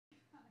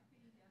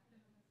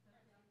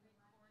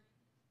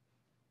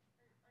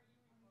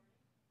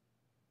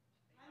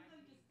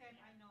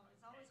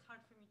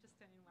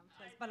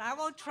but I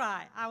will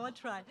try. I will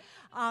try.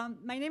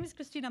 My name is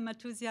Kristina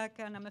Matuziak,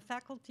 and I'm a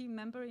faculty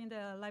member in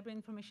the Library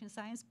Information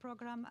Science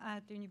program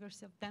at the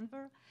University of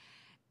Denver.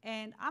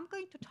 And I'm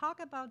going to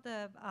talk about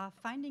the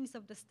findings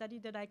of the study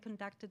that I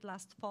conducted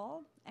last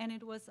fall, and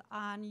it was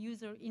on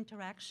user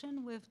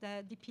interaction with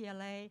the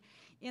DPLA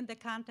in the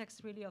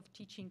context really of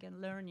teaching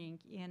and learning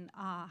in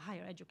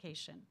higher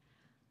education.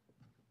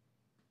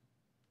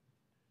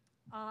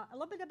 A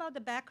little bit about the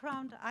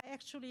background. I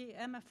actually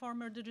am a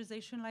former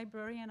digitization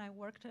librarian. I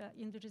worked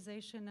in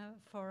digitization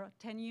for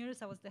 10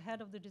 years. I was the head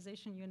of the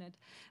digitization unit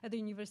at the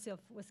University of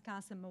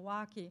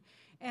Wisconsin-Milwaukee.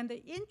 And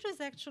the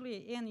interest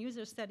actually in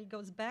user study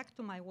goes back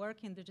to my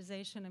work in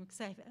digitization.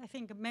 I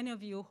think many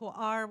of you who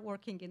are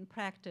working in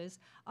practice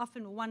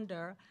often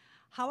wonder,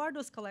 how are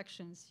those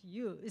collections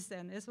used?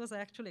 And this was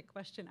actually a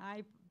question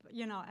I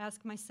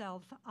ask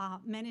myself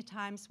many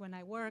times when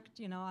I worked,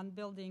 on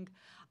building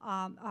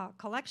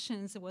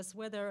collections. It was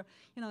whether,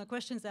 the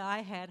questions that I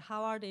had,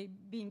 how are they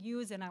being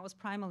used? And I was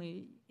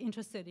primarily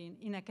interested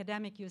in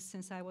academic use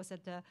since I was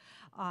at the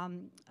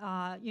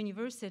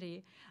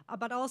university.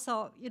 But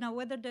also,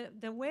 whether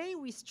the way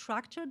we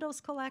structure those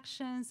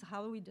collections,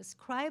 how we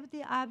describe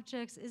the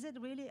objects, is it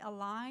really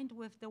aligned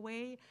with the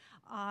way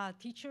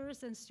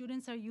teachers and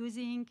students are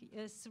using?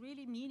 Is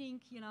really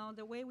meeting,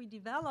 the way we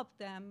develop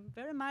them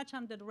very much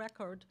on the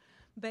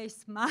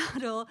record-based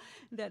model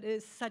that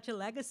is such a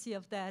legacy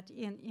of that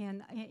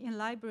in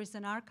libraries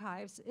and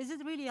archives. Is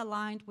it really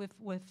aligned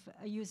with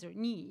user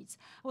needs?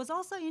 I was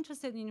also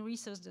interested in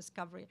resource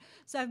discovery.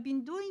 So I've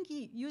been doing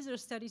user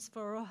studies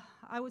for,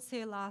 I would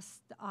say,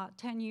 last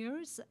 10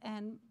 years,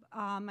 and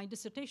my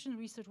dissertation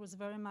research was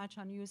very much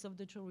on use of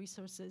digital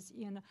resources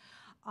in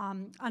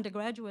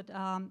undergraduate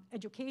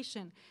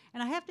education.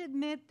 And I have to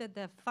admit that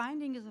the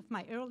findings of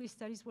my early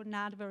studies were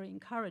not very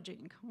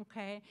encouraging,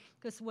 okay?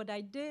 Because what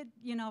I did,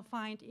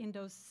 find in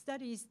those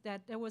studies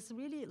that there was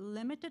really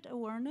limited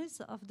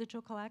awareness of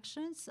digital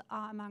collections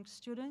among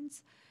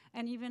students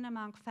and even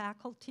among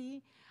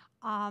faculty.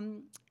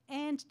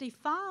 And they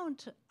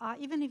found,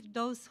 even if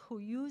those who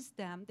used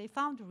them, they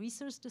found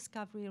resource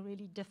discovery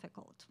really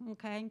difficult,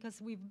 okay? Because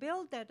we've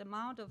built that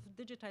amount of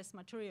digitized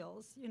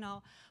materials,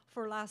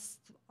 for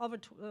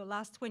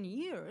last 20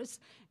 years,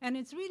 and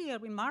it's really a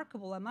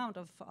remarkable amount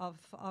of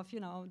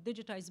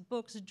digitized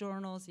books,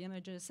 journals,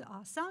 images,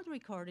 sound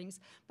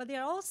recordings, but they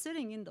are all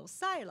sitting in those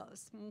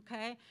silos,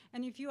 okay?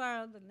 And if you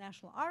are the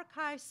National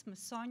Archives,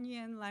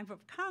 Smithsonian,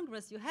 Library of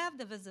Congress, you have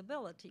the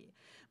visibility.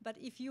 But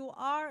if you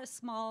are a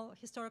small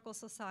historical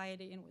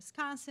society in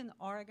Wisconsin,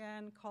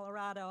 Oregon,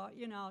 Colorado,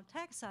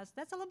 Texas,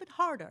 that's a little bit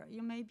harder.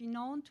 You may be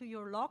known to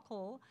your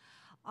local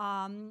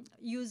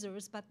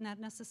users, but not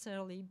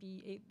necessarily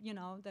be,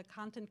 the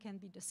content can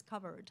be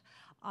discovered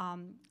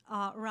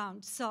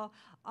around. So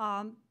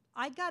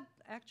I got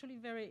actually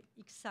very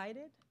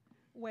excited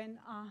when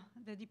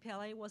the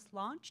DPLA was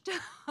launched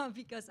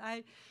because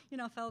I,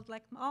 felt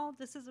like, oh,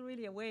 this is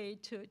really a way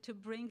to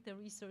bring the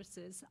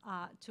resources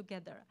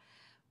together.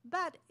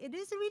 But it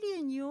is really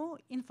a new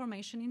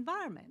information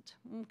environment,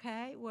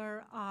 okay,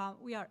 where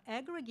we are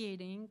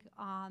aggregating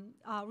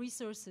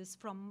resources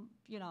from,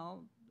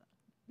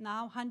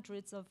 now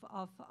hundreds of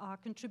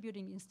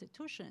contributing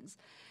institutions.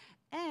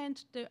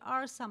 And there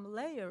are some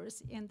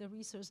layers in the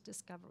resource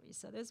discovery.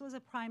 So this was a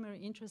primary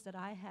interest that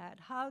I had.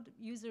 How do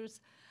users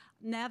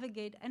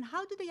navigate, and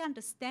how do they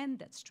understand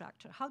that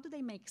structure? How do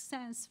they make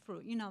sense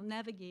through,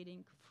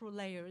 navigating through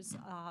layers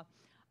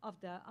of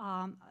the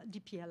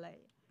DPLA?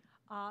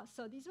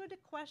 So these were the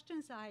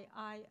questions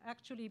I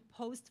actually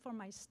posed for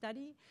my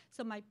study.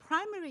 So my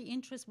primary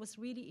interest was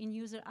really in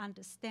user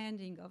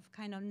understanding of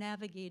kind of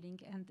navigating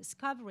and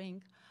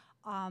discovering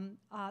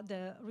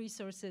the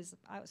resources.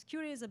 I was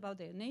curious about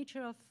the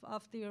nature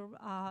of their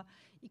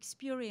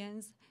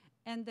experience.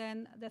 And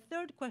then the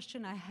third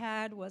question I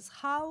had was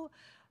how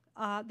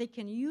they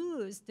can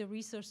use the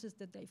resources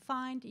that they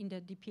find in the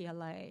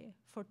DPLA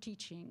for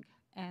teaching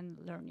and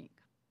learning.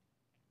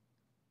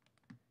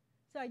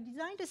 So I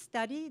designed a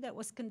study that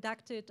was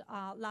conducted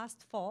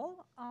last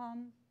fall,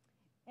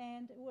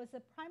 and it was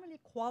a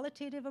primarily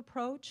qualitative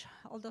approach,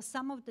 although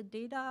some of the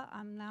data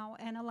I'm now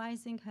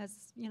analyzing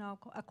has,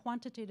 a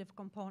quantitative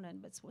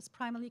component, but it was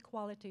primarily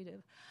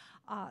qualitative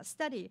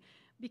study,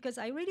 because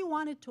I really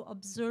wanted to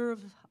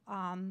observe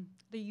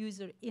the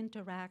user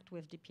interact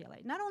with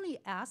DPLA. Not only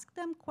ask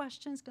them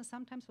questions, because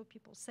sometimes what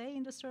people say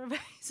in the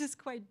surveys is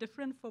quite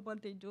different from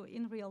what they do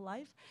in real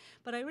life,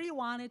 but I really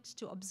wanted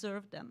to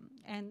observe them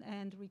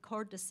and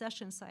record the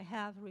sessions. I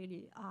have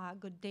really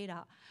good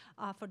data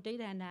for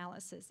data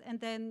analysis, and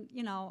then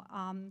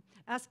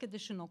ask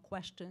additional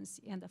questions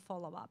in the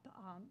follow-up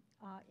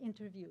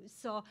interviews.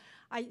 So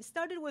I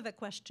started with a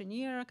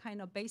questionnaire,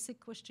 kind of basic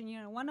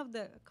questionnaire. One of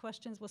the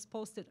questions was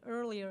posted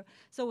earlier.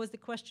 So the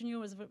questionnaire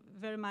was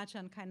very much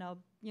on kind of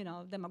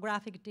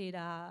demographic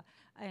data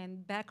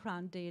and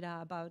background data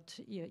about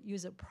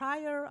user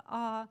prior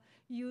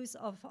use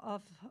of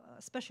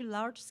especially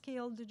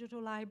large-scale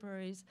digital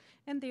libraries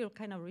and their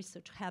kind of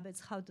research habits.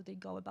 How do they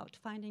go about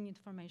finding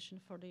information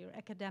for their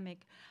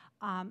academic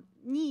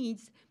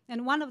needs?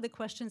 And one of the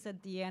questions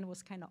at the end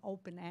was kind of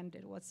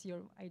open-ended. What's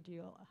your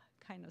ideal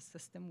kind of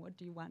system? What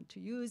do you want to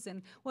use?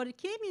 And what it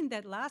came in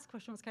that last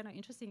question was kind of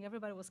interesting.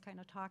 Everybody was kind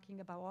of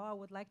talking about, oh, I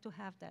would like to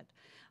have that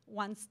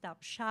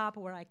one-stop shop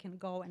where I can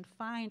go and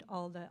find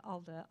all the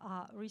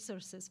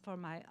resources for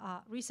my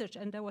research.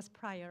 And that was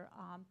prior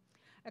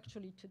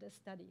actually to the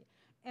study.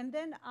 And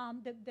then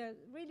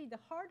really the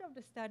heart of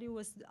the study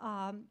was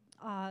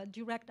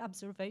direct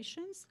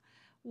observations,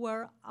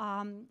 where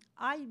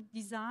I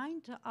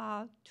designed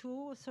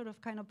two sort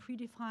of kind of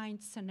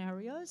predefined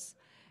scenarios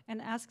and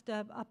asked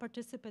the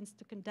participants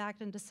to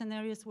conduct, and the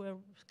scenarios were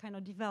kind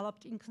of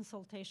developed in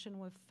consultation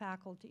with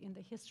faculty in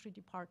the history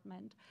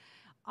department.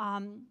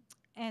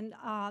 And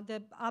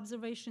the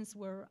observations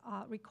were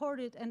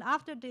recorded, and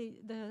after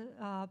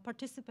the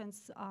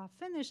participants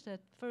finished the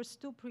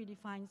first two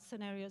predefined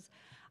scenarios,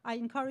 I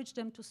encouraged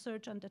them to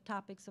search on the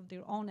topics of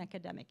their own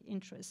academic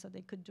interest, so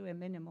they could do a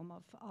minimum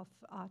of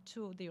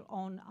two of their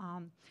own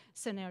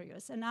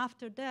scenarios. And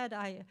after that,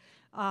 I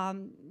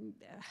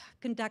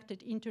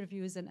conducted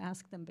interviews and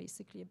asked them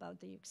basically about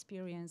the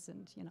experience,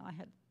 and I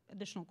had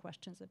additional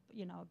questions,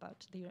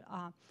 about their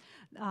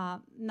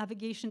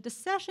navigation. The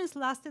sessions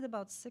lasted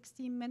about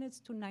 60 minutes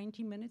to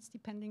 90 minutes,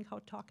 depending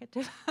how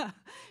talkative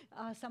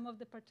some of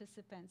the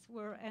participants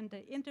were, and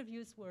the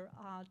interviews were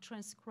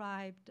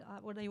transcribed,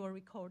 or they were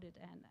recorded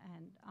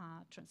and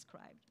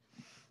transcribed.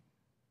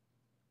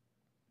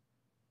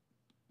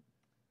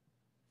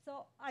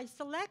 So I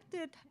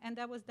selected, and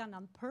that was done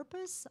on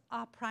purpose,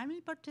 primary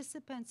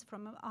participants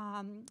from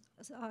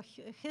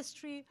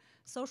history,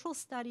 social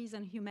studies,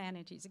 and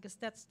humanities, because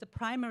that's the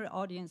primary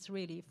audience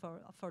really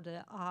for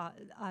the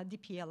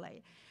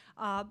DPLA.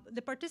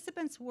 The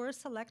participants were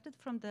selected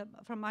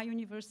from my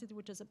university,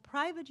 which is a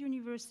private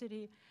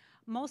university,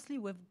 mostly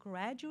with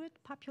graduate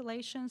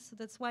populations. So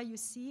that's why you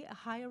see a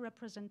higher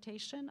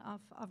representation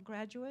of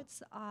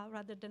graduates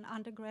rather than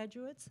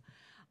undergraduates.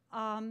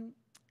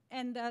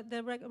 And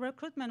the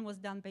recruitment was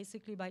done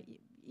basically by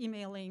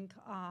emailing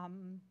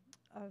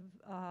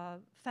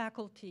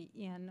faculty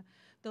in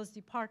those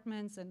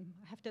departments, and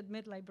I have to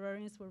admit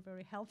librarians were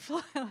very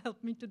helpful,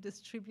 helped me to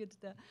distribute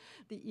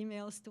the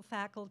emails to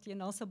faculty,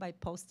 and also by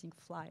posting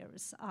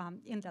flyers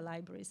in the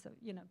library so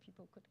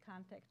people could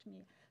contact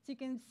me. So you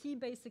can see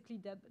basically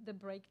the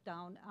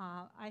breakdown.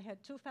 I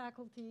had two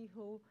faculty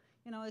who,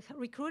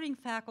 recruiting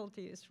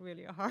faculty is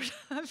really a hard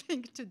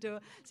thing to do.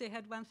 So I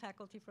had one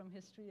faculty from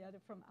history, the other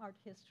from art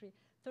history,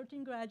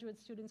 13 graduate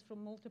students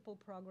from multiple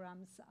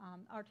programs,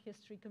 art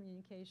history,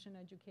 communication,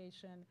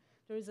 education.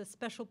 There is a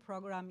special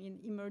program in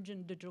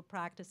emergent digital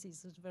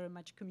practices. It's very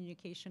much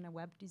communication and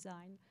web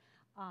design,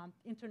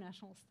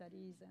 international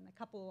studies, and a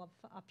couple of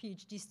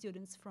PhD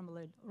students from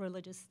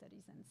religious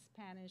studies and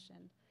Spanish,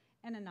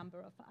 and a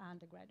number of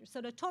undergraduates.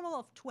 So the total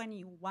of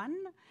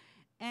 21.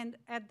 And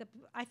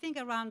I think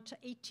around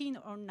 18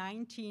 or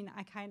 19,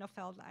 I kind of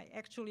felt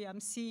I'm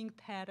seeing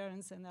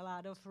patterns and a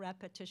lot of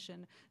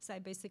repetition. So I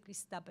basically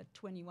stopped at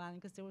 21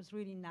 because there was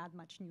really not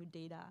much new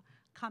data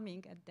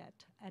coming at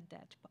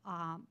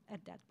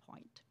that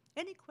point.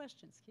 Any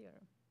questions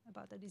here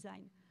about the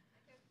design?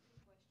 I have two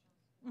questions.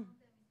 One of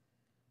them is,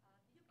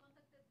 did you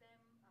contact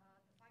them,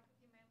 the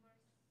faculty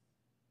members,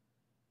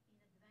 in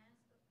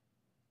advance?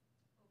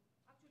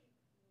 Actually,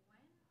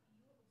 when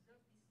you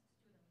observe these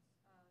students,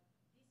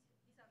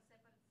 these are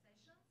separate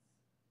sessions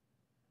with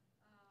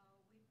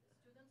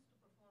students to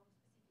perform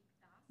specific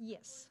tasks?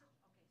 Yes. Okay,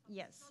 so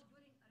yes. It's not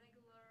during a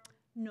regular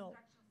No.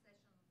 instruction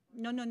session?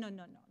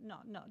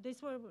 No.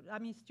 These were,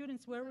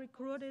 students were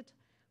recruited,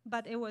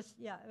 but it was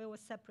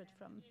separate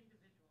from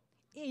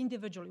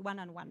individually,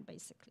 one-on-one,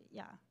 basically.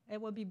 Yeah,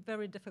 it would be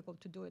very difficult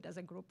to do it as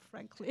a group,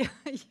 frankly.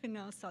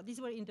 So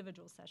these were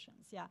individual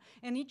sessions. Yeah,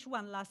 and each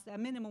one lasted a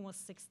minimum was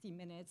 60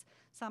 minutes.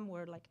 Some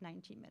were like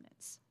 90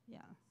 minutes. Yeah.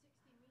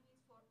 60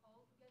 minutes for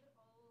all together,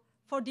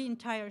 for the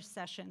entire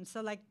session.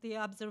 So like the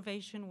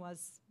observation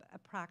was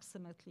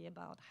approximately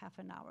about half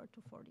an hour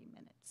to 40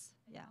 minutes.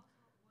 And yeah.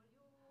 Also,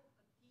 were you a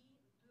team?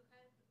 Do you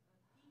have a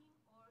team,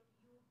 or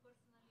you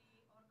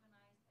personally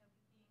organized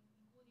everything,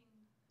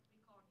 including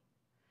recording?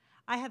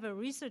 I have a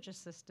research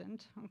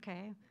assistant,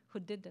 okay, who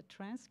did the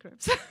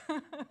transcripts.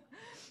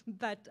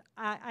 But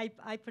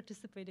I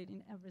participated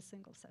in every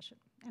single session,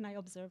 and I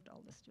observed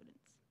all the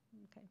students,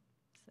 okay,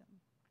 so.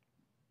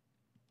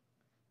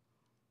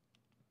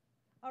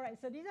 All right,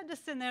 so these are the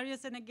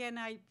scenarios, and again,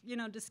 I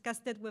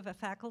discussed it with a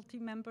faculty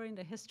member in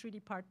the history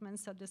department,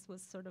 so this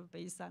was sort of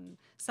based on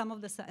some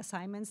of the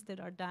assignments that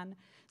are done.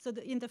 So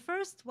in the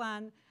first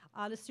one,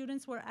 the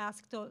students were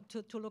asked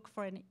to look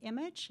for an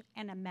image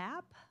and a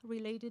map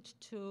related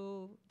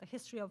to the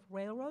history of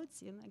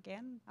railroads. And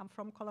again, I'm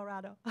from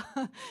Colorado,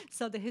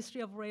 so the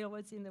history of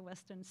railroads in the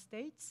western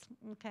states,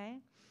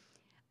 okay?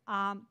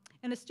 And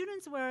the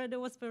students were, that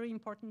was very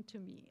important to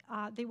me,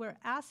 they were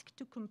asked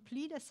to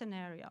complete a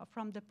scenario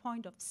from the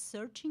point of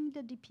searching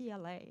the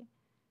DPLA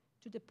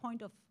to the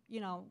point of,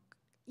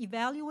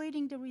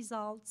 evaluating the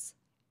results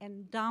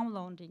and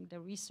downloading the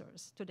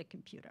resource to the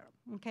computer,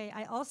 okay?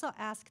 I also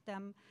asked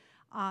them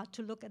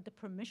to look at the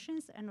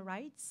permissions and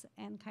rights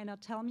and kind of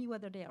tell me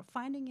whether they are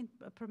finding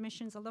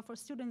permissions, although for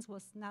students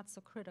was not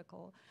so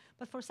critical.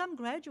 But for some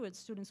graduate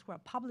students who are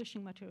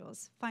publishing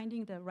materials,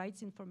 finding the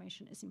rights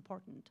information is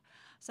important.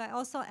 So I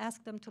also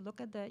asked them to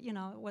look at the,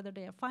 whether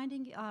they are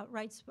finding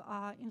rights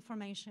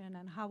information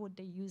and how would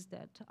they use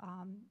that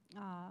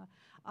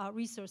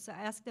resource.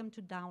 I asked them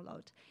to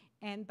download.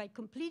 And by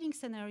completing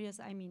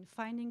scenarios, I mean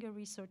finding a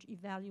research,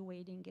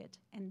 evaluating it,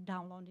 and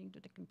downloading to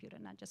the computer,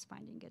 not just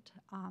finding it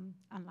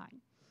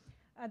online.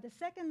 The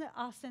second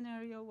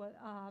scenario,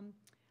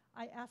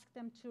 I asked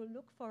them to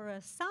look for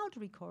a sound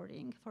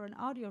recording, for an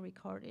audio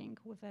recording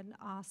with a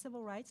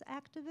civil rights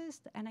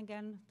activist, and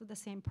again, do the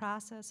same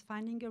process,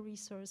 finding a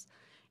resource,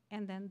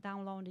 and then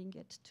downloading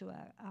it to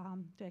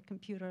a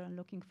computer and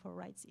looking for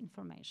rights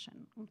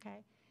information,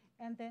 okay?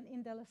 And then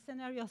in the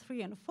scenario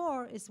 3 and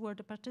 4 is where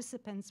the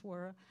participants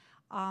were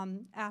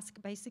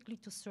asked basically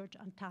to search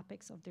on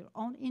topics of their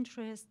own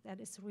interest that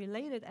is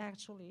related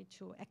actually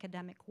to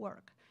academic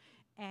work.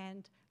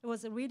 And it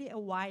was really a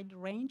wide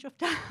range of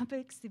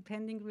topics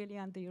depending really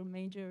on their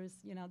majors,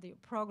 their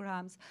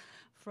programs.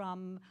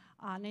 From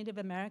Native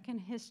American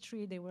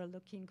history, they were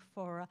looking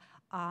for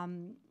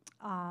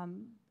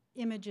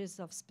images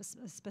of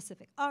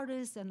specific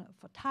artists and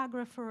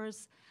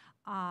photographers,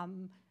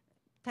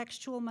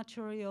 textual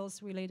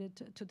materials related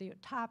to their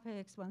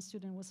topics. One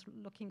student was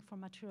looking for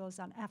materials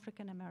on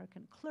African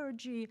American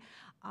clergy,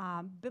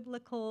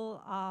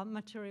 biblical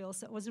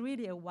materials. It was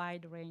really a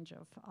wide range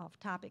of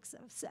topics.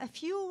 A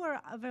few were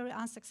very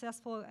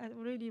unsuccessful,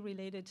 really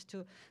related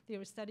to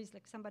their studies.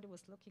 Like somebody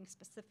was looking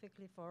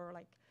specifically for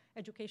like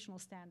educational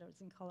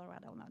standards in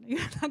Colorado. No, you're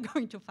not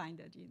going to find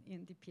it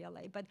in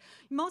DPLA. But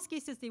in most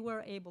cases, they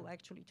were able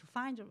actually to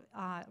find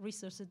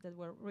resources that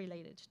were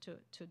related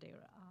to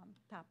their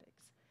topics.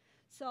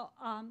 So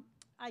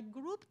I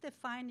grouped the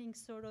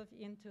findings sort of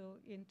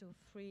into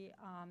three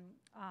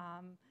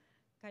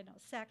kind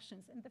of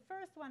sections. And the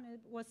first one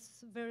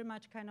was very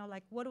much kind of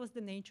like, what was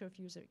the nature of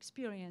user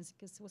experience?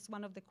 Because it was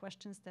one of the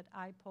questions that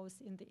I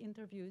posed in the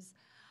interviews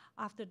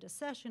after the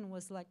session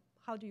was like,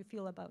 how do you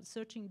feel about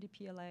searching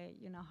DPLA?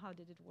 How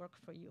did it work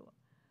for you?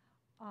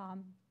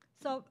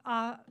 So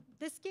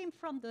this came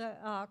from the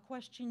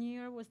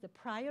questionnaire, was the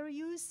prior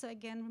use. So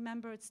again,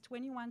 remember, it's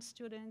 21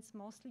 students,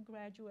 mostly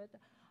graduate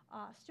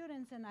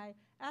students, and I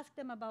asked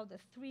them about the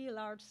 3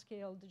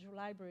 large-scale digital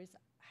libraries.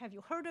 Have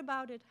you heard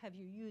about it? Have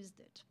you used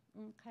it?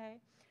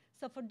 Okay.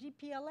 So for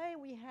DPLA,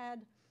 we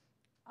had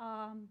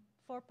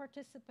 4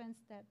 participants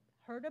that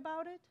heard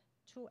about it,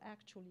 2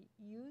 actually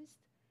used,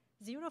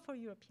 0 for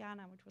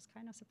Europeana, which was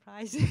kind of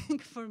surprising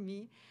for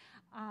me.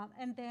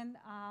 And then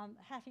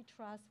Happy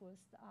Trust was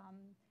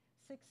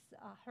 6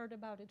 heard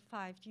about it,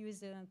 5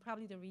 used it, and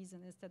probably the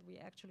reason is that we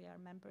actually are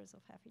members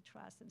of Happy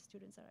Trust and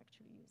students are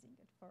actually using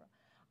it for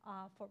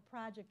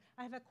project.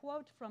 I have a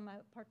quote from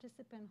a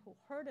participant who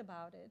heard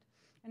about it,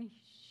 and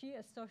she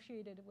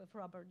associated it with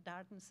Robert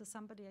Darnton. So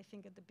somebody, I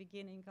think, at the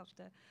beginning of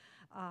the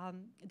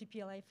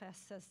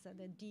DPLAfest says that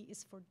the D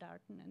is for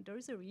Darnton, and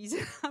there's a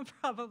reason.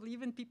 Probably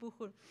even people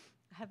who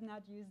have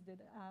not used it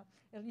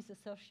at least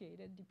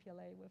associated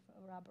DPLA with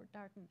Robert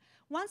Darnton.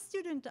 One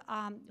student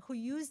who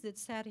used it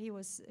said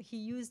he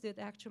used it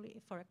actually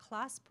for a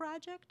class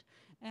project,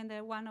 and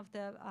one of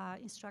the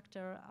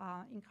instructor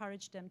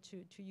encouraged them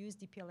to use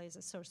DPLA as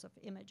a source of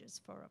images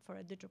for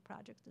a digital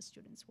project the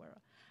students were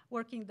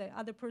working. The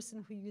other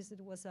person who used it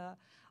was a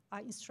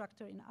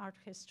instructor in art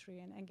history,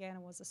 and again,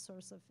 it was a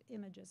source of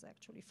images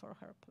actually for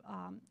her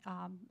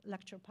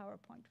lecture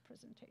PowerPoint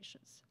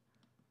presentations.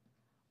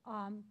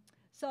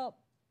 So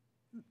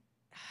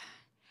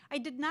I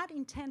did not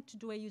intend to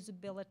do a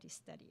usability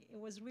study. It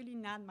was really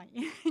not my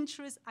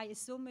interest. I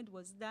assume it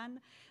was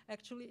done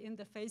actually in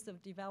the phase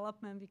of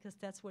development because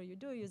that's where you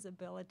do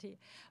usability.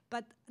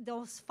 But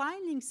those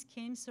findings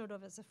came sort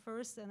of as a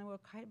first and were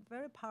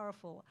very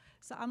powerful.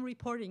 So I'm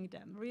reporting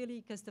them really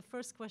because the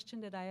first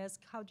question that I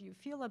asked, how do you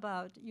feel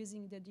about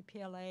using the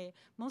DPLA?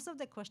 Most of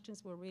the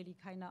questions were really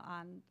kind of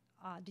on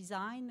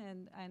design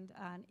and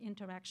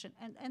interaction.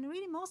 And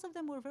really most of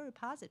them were very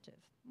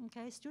positive,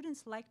 okay?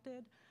 Students liked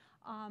it.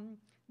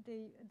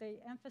 They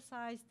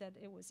emphasized that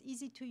it was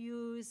easy to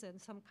use,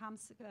 and some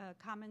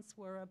comments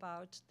were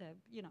about the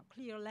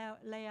clear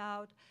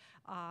layout,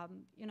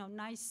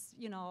 nice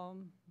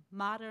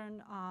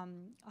modern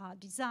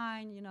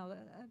design,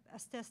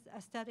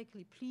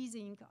 aesthetically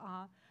pleasing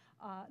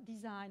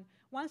design.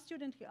 One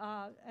student,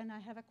 and I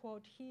have a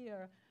quote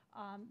here,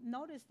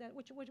 noticed that,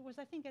 which was,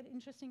 I think, an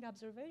interesting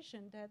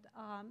observation, that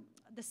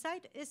the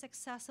site is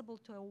accessible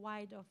to a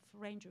wide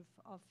range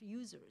of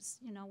users,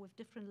 with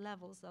different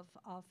levels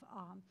of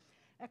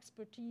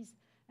expertise.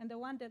 And the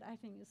one that I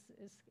think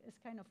is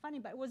kind of funny,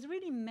 but it was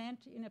really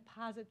meant in a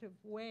positive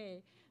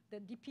way,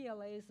 that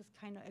DPLA is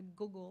kind of a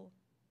Google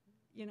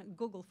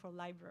Google for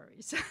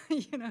libraries,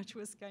 which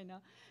was kind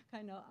of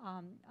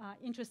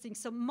interesting.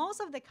 So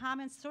most of the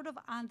comments sort of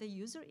on the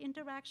user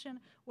interaction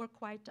were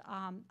quite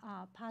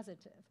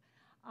positive.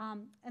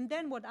 And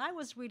then what I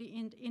was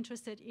really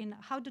interested in,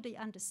 how do they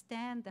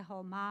understand the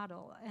whole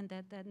model and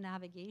that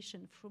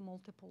navigation through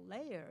multiple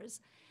layers?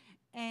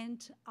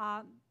 And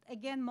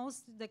again,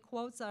 most of the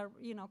quotes are,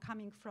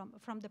 coming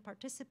from the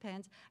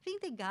participants. I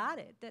think they got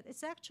it, that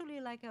it's actually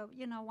like a,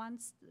 one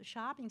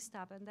shopping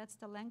stop, and that's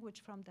the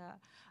language from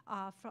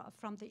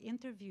the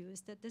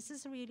interviews, that this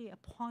is really a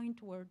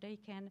point where they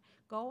can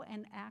go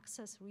and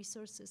access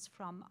resources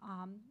from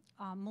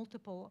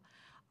multiple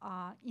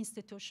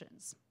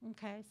institutions.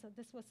 Okay, so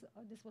this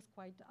was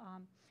quite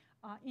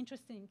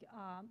interesting.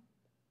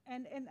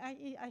 And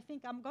I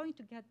think I'm going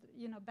to get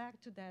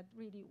back to that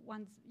really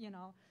once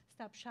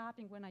stop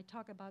shopping when I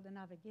talk about the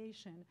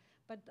navigation.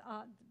 But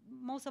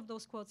most of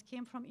those quotes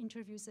came from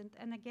interviews,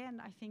 and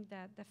again, I think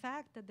that the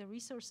fact that the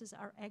resources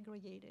are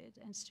aggregated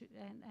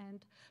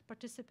and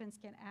participants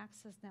can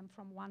access them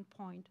from one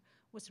point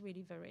was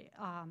really very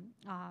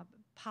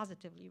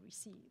positively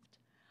received.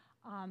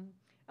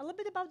 A little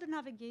bit about the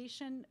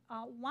navigation.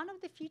 One of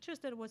the features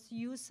that was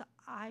used,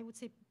 I would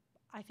say,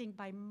 I think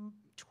by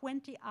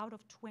 20 out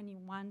of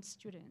 21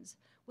 students,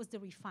 was the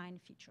refine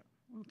feature,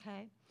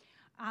 okay?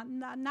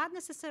 Not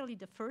necessarily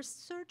the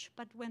first search,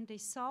 but when they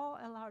saw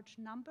a large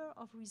number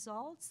of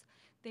results,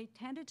 they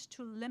tended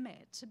to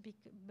limit,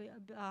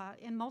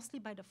 and mostly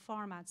by the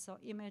format, so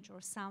image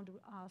or sound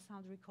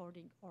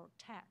recording or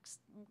text,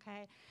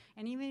 okay?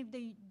 And even if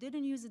they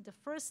didn't use it the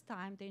first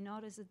time, they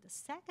noticed it the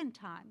second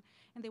time,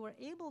 and they were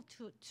able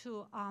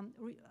to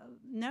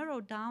narrow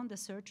down the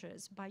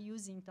searches by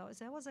using those.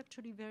 That was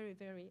actually very,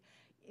 very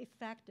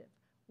effective.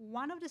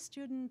 One of the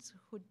students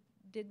who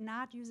did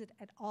not use it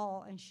at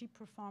all, and she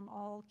performed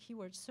all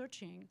keyword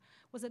searching,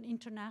 was an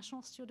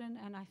international student,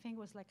 and I think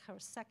it was like her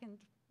second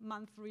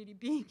month really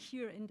being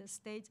here in the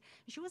States.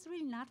 She was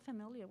really not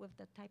familiar with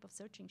that type of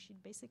searching. She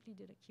basically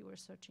did a keyword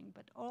searching,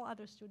 but all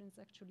other students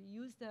actually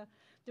used the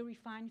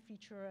refine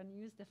feature and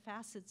used the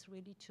facets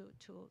really to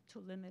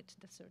limit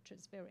the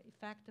searches very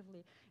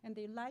effectively. And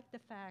they liked the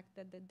fact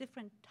that the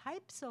different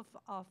types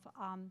of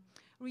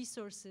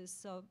resources,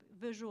 so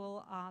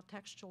visual,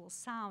 textual,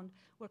 sound,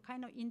 were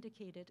kind of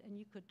indicated, and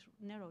you could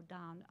narrow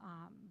down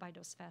by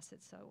those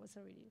facets. So it was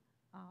really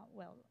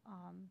well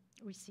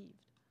received.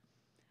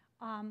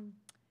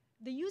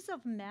 The use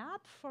of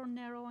map for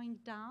narrowing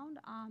down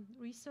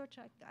research,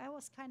 I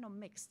was kind of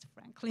mixed,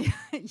 frankly.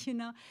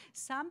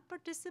 Some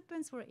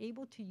participants were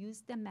able to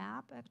use the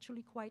map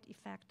actually quite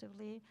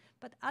effectively,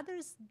 but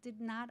others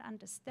did not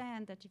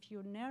understand that if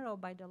you narrow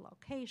by the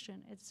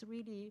location, it's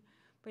really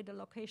by the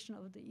location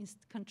of the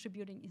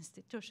contributing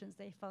institutions.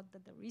 They thought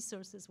that the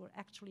resources were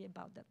actually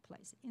about that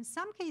place. In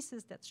some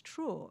cases, that's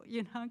true,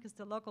 because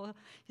the local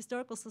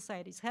historical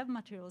societies have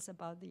materials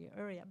about the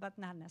area, but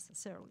not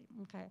necessarily,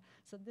 okay?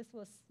 So this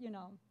was,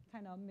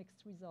 kind of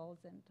mixed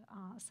results and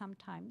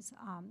sometimes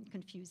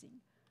confusing.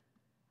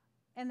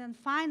 And then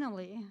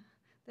finally,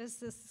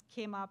 this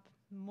came up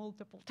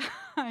multiple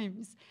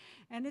times,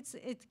 and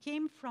it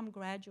came from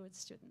graduate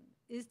student.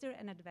 Is there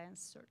an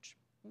advanced search,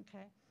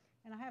 okay?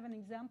 And I have an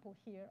example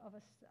here of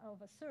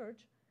a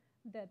search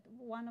that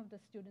one of the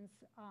students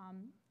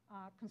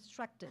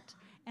constructed.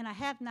 And I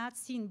have not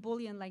seen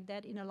Boolean like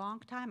that in a long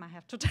time, I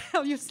have to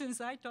tell you, since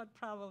I taught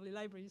probably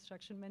library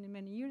instruction many,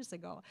 many years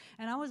ago.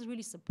 And I was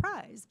really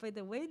surprised by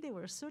the way they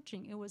were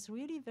searching. It was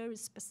really very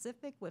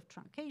specific with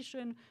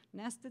truncation,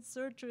 nested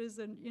searches,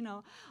 and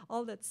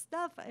all that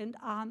stuff. And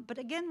but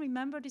again,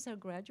 remember, these are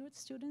graduate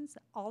students.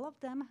 All of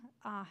them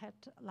had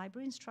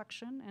library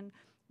instruction, and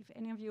if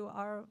any of you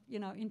are,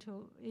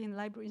 in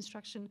library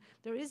instruction,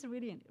 there is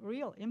really a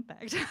real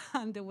impact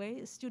on the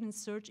way students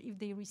search if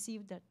they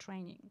receive that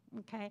training,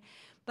 okay?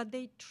 But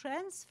they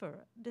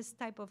transfer this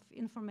type of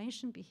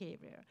information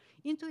behavior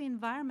into an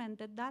environment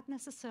that not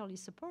necessarily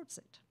supports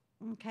it,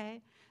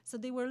 okay? So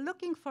they were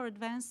looking for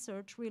advanced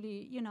search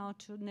really,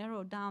 to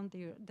narrow down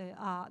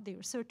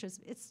their searches.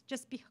 It's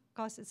just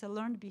because it's a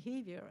learned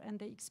behavior, and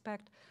they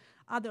expect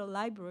other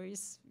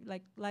libraries,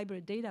 like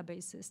library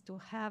databases, to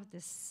have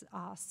this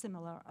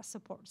similar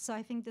support. So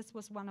I think this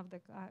was one of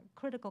the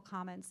critical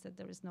comments, that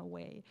there is no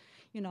way,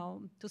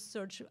 to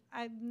search.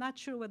 I'm not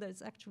sure whether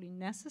it's actually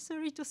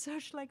necessary to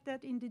search like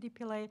that in the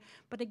DPLA,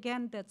 but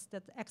again, that's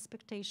that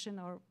expectation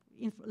or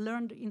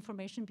learned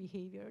information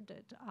behavior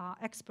that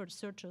expert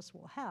searchers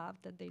will have,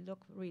 that they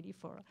look really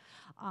for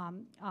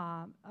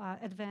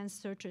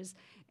advanced searches.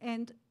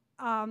 And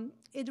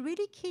it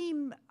really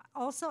came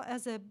also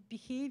as a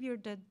behavior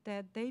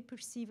that they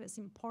perceive as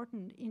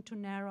important into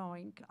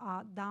narrowing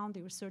down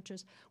their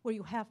searches, where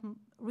you have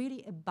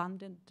really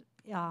abundant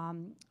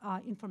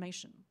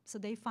information. So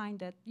they find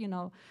that,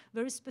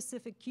 very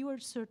specific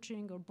keyword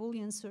searching or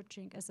Boolean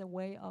searching as a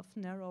way of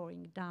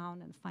narrowing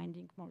down and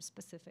finding more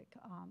specific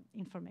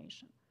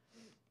information.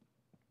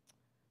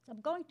 So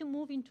I'm going to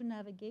move into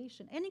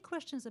navigation. Any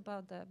questions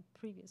about the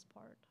previous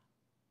part?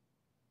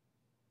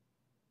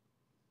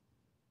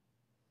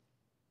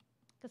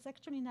 because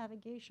actually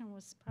navigation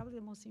was probably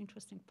the most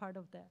interesting part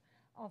of the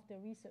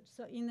research.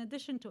 So in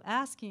addition to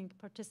asking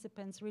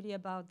participants really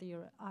about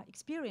their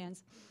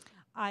experience,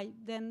 I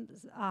then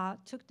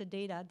took the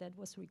data that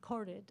was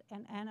recorded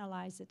and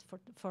analyzed it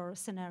for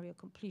scenario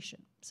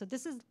completion. So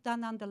this is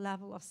done on the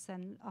level of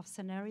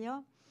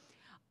scenario,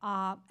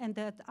 and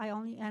that I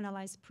only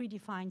analyzed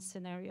predefined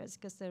scenarios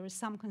because there is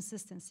some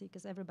consistency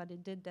because everybody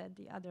did that.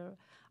 The other,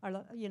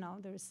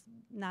 there's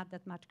not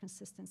that much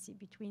consistency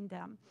between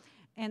them.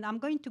 And I'm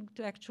going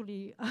to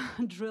actually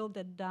drill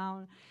that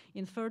down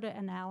in further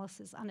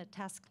analysis on a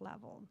task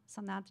level.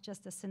 So not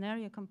just the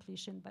scenario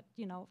completion, but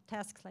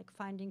tasks like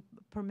finding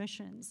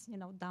permissions,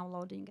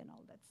 downloading and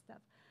all that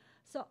stuff.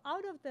 So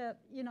out of the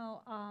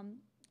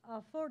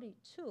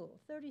 42,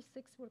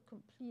 36 were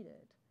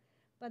completed,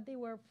 but there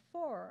were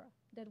 4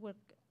 that were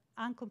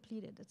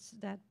uncompleted. It's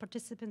that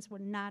participants were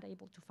not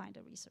able to find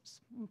a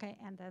resource. Okay,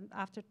 and then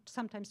after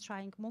sometimes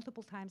trying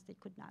multiple times, they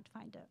could not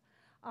find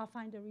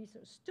a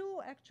resource.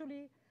 2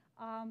 actually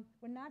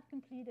were not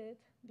completed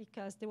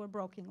because they were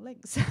broken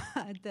links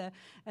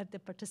at the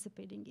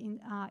participating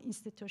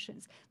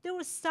institutions. There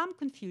was some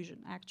confusion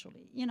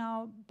actually,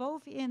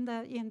 both in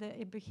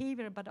the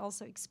behavior but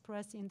also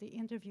expressed in the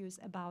interviews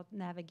about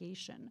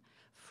navigation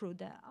through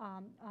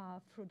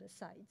the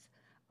sites.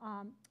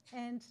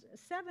 And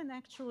 7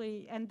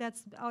 actually, and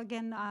that's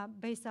again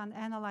based on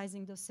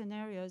analyzing those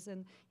scenarios,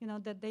 and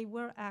that they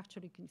were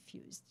actually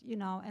confused,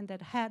 and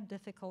that had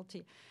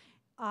difficulty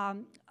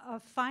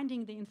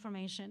finding the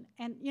information.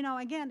 And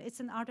again, it's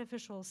an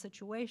artificial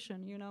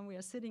situation. We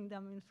are sitting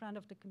them in front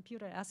of the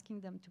computer, asking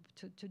them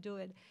to do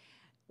it.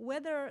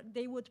 Whether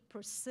they would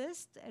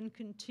persist and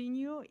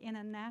continue in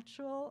a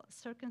natural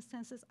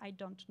circumstances, I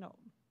don't know.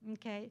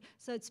 Okay,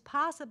 so it's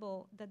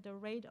possible that the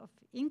rate of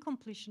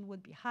incompletion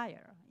would be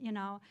higher, in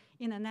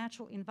a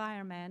natural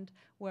environment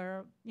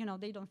where,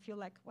 they don't feel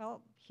like,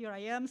 well, here I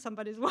am,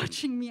 somebody's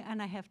watching me,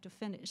 and I have to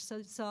finish.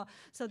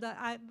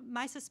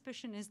 My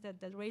suspicion is that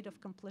the rate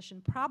of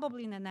completion,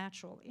 probably in a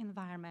natural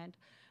environment,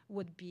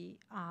 would be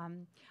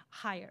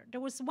higher. There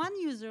was one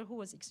user who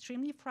was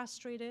extremely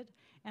frustrated,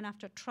 and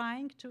after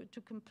trying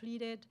to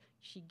complete it,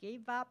 she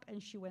gave up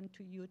and she went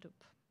to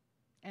YouTube.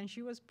 And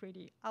she was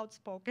pretty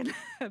outspoken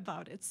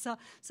about it. So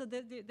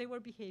there were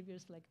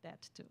behaviors like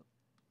that too.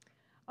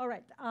 All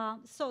right,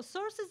 so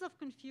sources of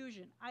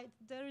confusion.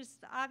 There is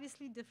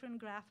obviously different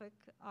graphic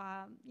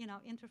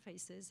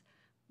interfaces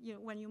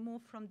when you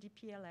move from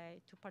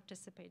DPLA to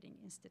participating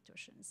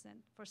institutions. And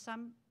for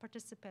some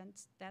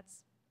participants,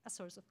 that's a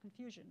source of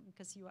confusion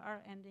because you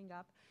are ending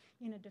up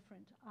in a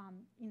different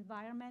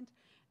environment.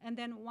 And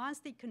then once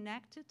they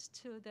connected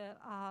to the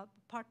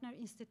partner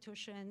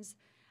institutions,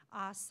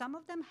 some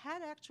of them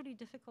had actually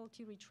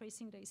difficulty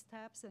retracing their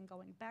steps and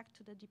going back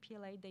to the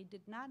DPLA. They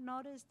did not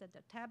notice that the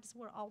tabs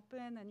were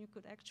open and you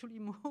could actually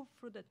move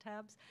through the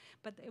tabs,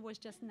 but it was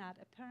just not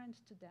apparent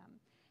to them.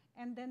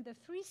 And then the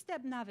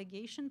 3-step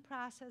navigation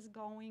process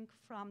going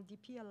from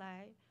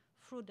DPLA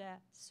through the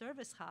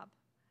service hub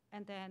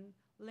and then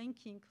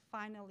linking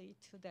finally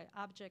to the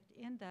object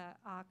in the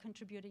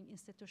contributing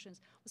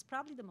institutions was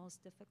probably the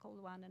most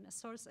difficult one. And a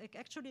source,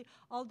 actually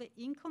all the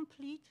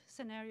incomplete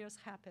scenarios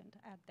happened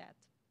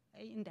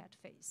in that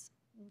phase,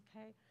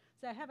 okay?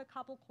 So I have a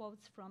couple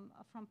quotes from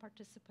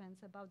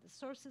participants about the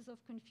sources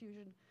of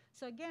confusion.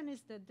 So again,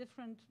 it's the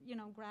different,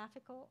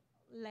 graphical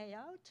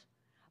layout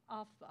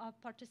of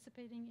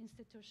participating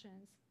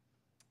institutions,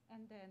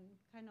 and then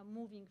kind of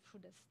moving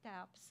through the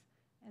steps,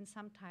 and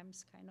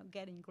sometimes kind of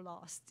getting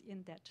lost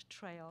in that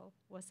trail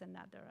was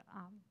another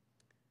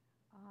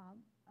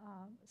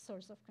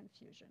source of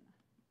confusion.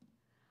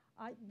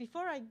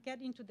 Before I get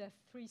into the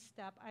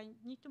 3-step, I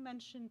need to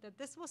mention that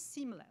this was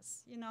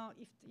seamless.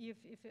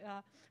 If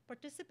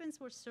participants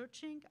were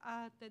searching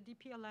at the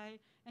DPLA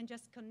and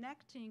just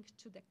connecting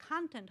to the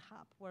content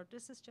hub, where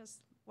this is just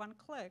one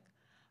click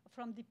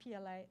from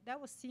DPLA, that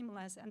was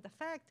seamless. And the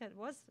fact that it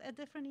was a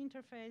different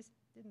interface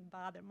didn't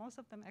bother. Most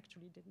of them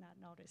actually did not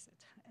notice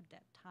it at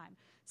that time.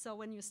 So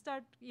when you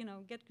start,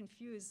 get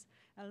confused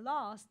and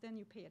lost, then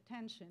you pay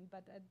attention.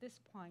 But at this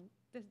point,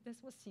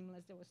 this was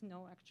seamless. There was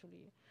no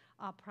actually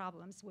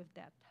problems with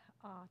that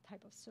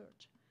type of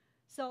search.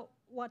 So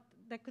what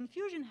the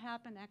confusion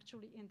happened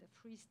actually in the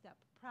 3-step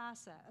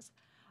process.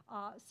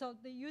 So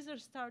the user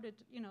started,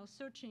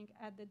 searching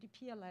at the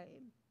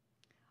DPLA,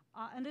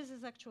 and this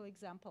is actual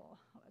example.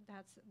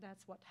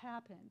 That's what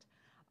happened.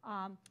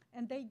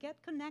 And they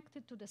get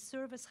connected to the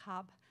service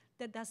hub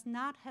that does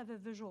not have a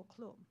visual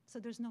clue. So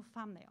there's no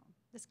thumbnail.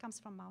 This comes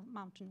from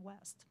Mountain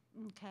West,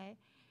 okay?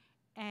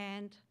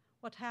 And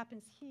what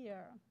happens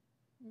here,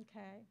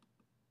 okay?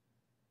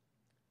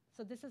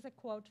 So this is a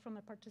quote from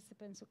a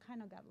participant who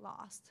kind of got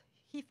lost.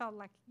 He felt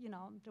like,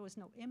 there was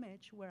no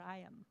image where I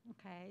am,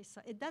 okay?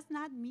 So it does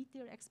not meet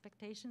their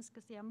expectations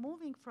because they are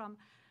moving from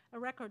a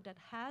record that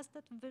has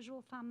that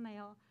visual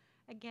thumbnail,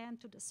 again,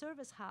 to the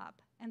service hub,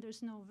 and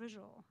there's no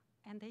visual,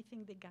 and they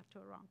think they got to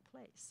a wrong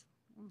place,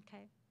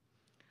 okay?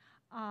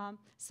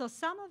 So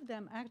some of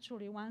them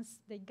actually, once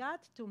they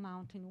got to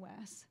Mountain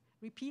West,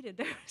 repeated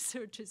their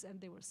searches,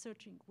 and they were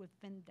searching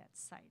within that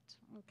site,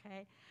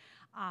 okay?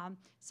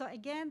 So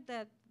again,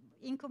 the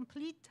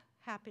incomplete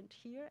happened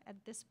here at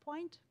this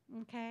point,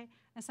 okay?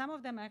 And some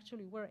of them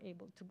actually were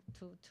able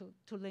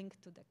to link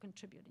to the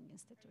contributing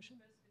institution.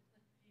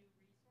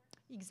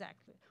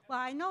 Exactly. Okay. Well,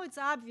 I know it's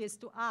obvious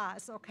to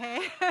us, okay?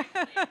 I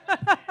was sitting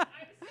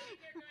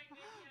there going,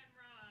 maybe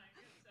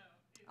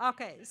I'm wrong.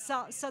 Okay,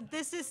 so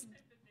this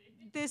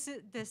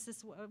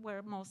is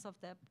where most of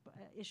the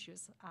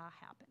issues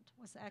happened.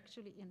 Was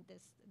actually in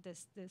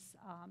this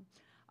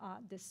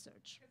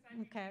search.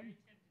 Okay. Very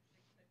tempted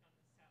to click on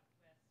the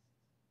Southwest,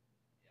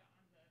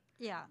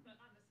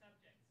 on the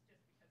subjects,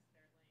 just because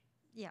they're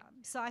linked. Yeah.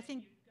 So I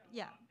think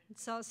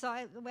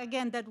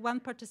again, that one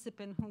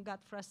participant who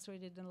got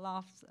frustrated and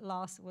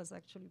lost was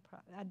actually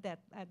at that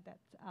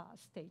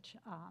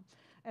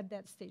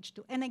stage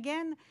too. And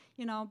again,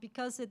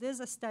 because it is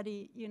a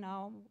study,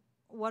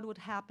 what would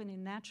happen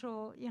in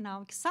natural,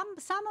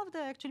 some of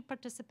the actually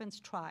participants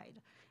tried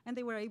and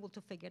they were able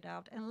to figure it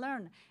out and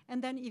learn.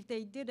 And then if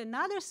they did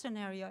another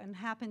scenario and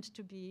happened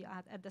to be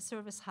at the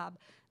service hub,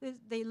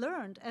 they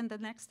learned, and the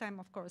next time,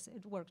 of course,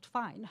 it worked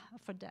fine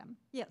for them.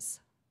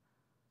 Yes?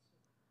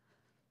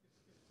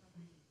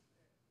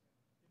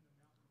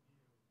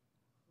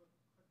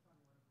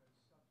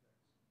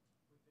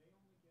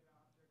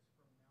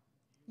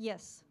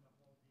 Yes.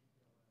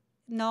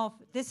 No,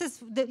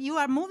 you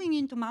are moving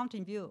into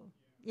Mountain View.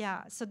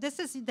 Yeah, so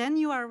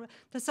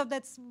so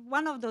that's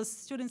one of those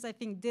students I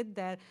think did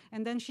that,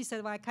 and then she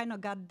said, well, I kind of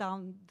got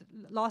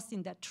lost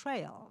in that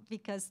trail,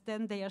 because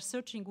then they are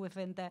searching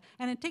within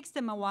and it takes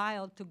them a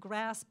while to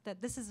grasp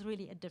that this is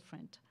really a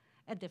different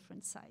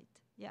site.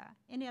 Yeah,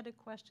 any other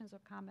questions or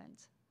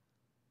comments?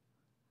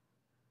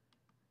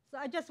 So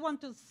I just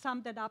want to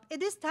sum that up.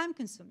 It is time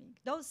consuming.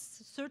 Those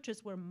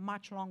searches were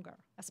much longer,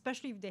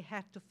 especially if they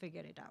had to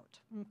figure it out,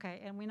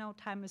 okay? And we know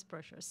time is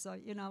precious, so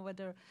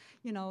whether,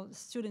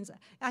 students,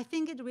 I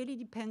think it really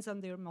depends on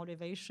their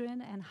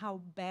motivation and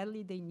how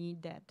badly they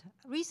need that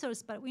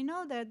resource, but we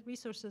know that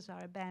resources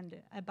are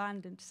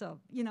abundant, so,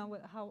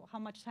 how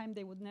much time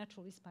they would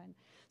naturally spend.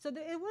 So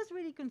it was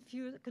really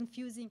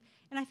confusing,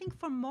 and I think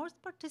for most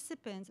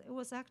participants, it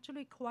was actually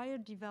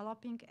required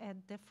developing a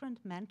different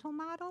mental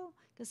model,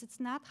 because it's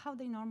not how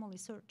they normally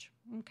search,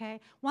 okay?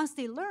 Once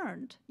they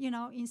learned,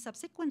 in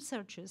subsequent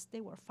searches,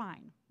 they were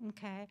fine,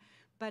 okay?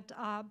 But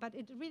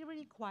it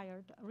really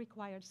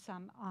required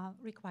some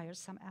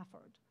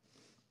effort.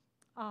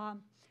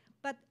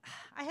 But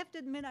I have to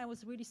admit, I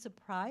was really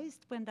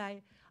surprised when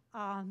I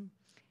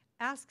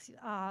asked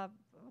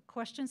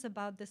questions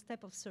about this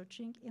type of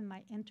searching in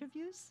my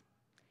interviews,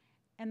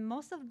 and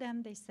most of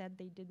them, they said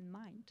they didn't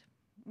mind,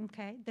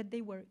 okay? That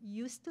they were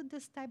used to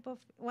this type of,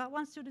 well,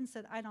 one student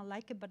said, I don't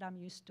like it, but I'm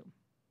used to.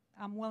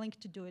 I'm willing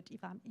to do it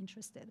if I'm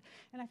interested.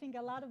 And I think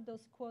a lot of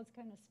those quotes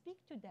kind of speak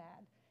to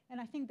that.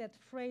 And I think that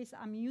phrase,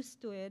 I'm used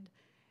to it,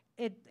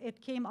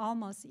 it came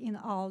almost in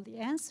all the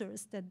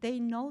answers, that they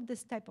know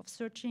this type of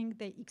searching,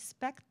 they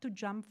expect to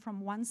jump from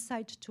one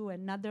site to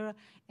another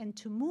and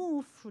to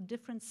move through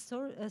different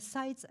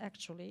sites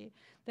actually,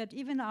 that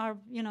even are,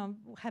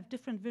 have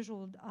different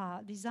visual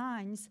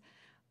designs,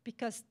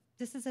 because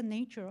this is a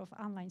nature of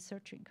online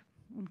searching,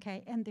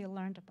 okay, and they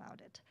learned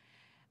about it.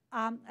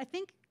 I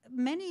think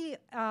many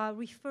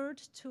referred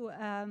to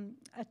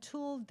a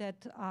tool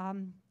that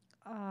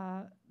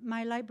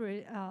my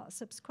library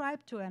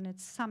subscribed to, and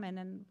it's Summon,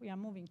 and we are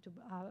moving to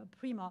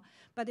Primo,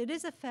 but it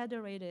is a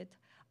federated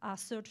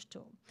search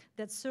tool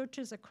that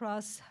searches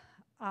across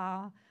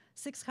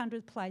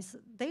 600 plus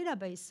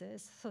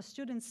databases. So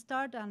students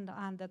start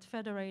on that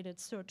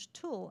federated search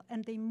tool,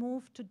 and they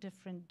move to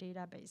different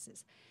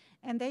databases.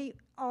 And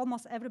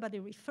almost everybody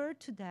referred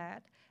to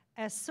that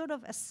as sort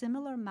of a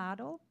similar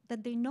model,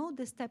 that they know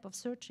this type of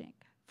searching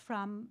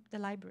from the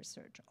library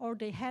search, or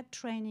they had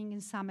training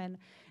in Summon,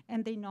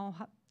 and they know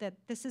that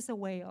this is a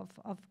way of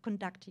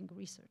conducting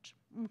research,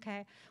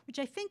 okay? Which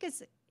I think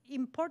is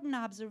important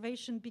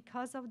observation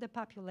because of the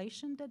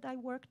population that I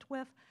worked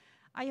with.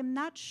 I am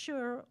not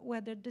sure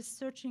whether this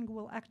searching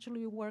will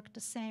actually work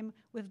the same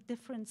with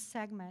different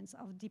segments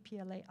of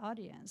DPLA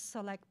audience. So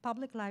like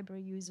public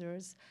library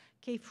users,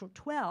 K through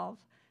 12,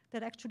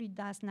 that actually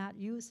does not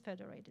use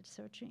federated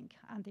searching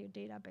on their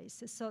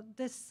databases. So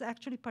this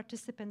actually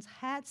participants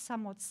had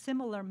somewhat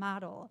similar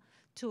model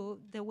to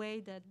the way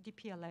that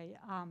DPLA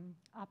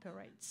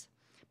operates.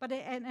 But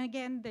and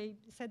again, they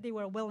said they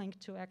were willing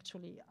to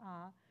actually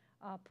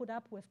put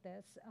up with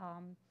this.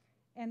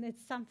 And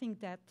it's something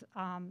that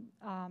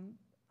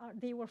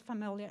they were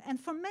familiar.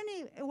 And for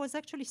many, it was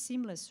actually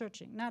seamless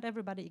searching. Not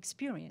everybody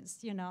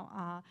experienced,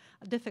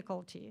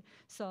 difficulty.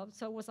 So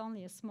it was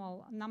only a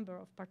small number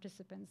of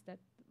participants that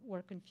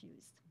were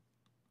confused.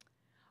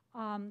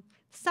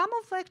 Some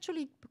have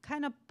actually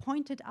kind of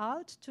pointed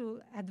out to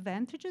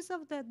advantages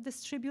of the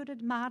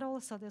distributed model,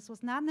 so this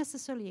was not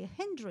necessarily a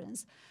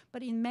hindrance,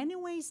 but in many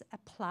ways a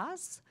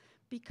plus,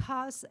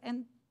 because,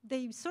 and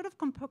they sort of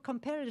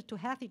compared it to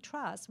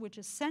HathiTrust, which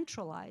is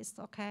centralized,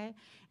 okay?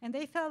 And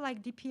they felt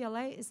like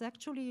DPLA is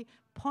actually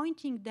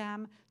pointing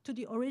them to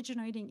the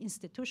originating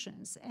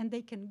institutions, and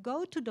they can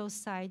go to those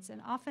sites,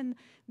 and often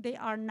they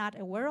are not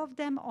aware of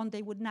them, or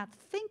they would not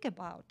think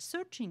about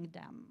searching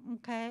them,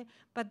 okay?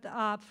 But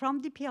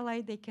from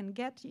DPLA, they can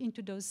get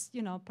into those,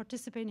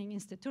 participating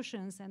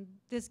institutions, and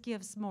this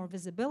gives more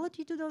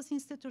visibility to those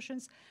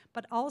institutions,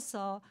 but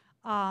also,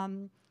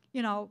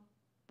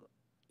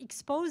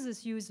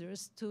 exposes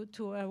users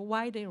to a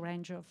wider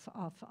range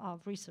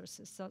of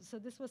resources. So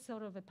this was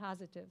sort of a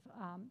positive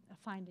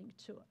finding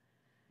too.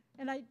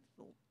 And I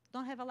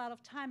don't have a lot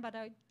of time, but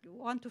I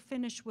want to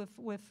finish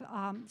with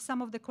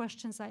some of the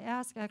questions I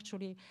asked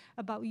actually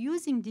about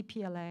using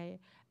DPLA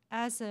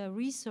as a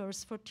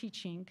resource for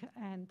teaching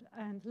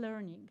and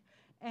learning.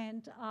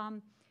 And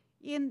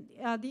in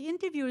the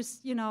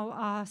interviews,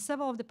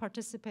 several of the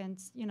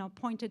participants,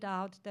 pointed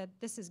out that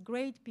this is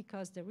great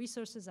because the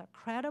resources are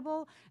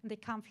credible and they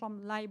come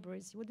from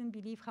libraries. You wouldn't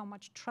believe how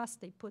much trust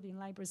they put in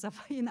libraries,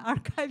 in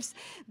archives,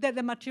 that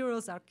the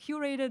materials are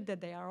curated, that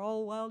they are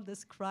all well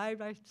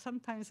described.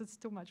 Sometimes it's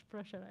too much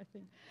pressure, I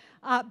think.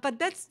 But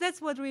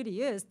that's what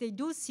really is. They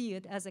do see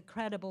it as a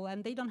credible,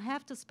 and they don't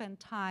have to spend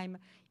time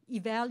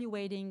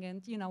evaluating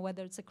and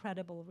whether it's a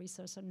credible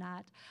resource or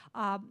not.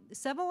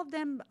 Several of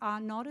them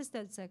noticed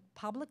that it's a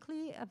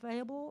publicly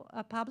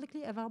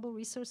available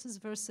resources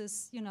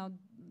versus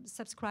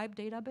subscribed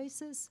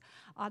databases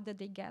that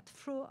they get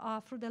through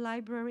the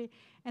library.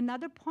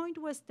 Another point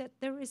was that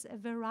there is a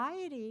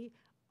variety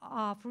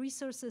of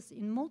resources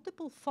in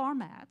multiple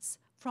formats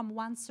from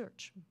one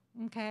search.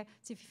 Okay,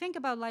 so if you think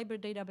about library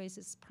databases,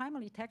 it's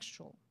primarily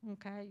textual.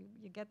 Okay,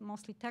 you get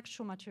mostly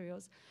textual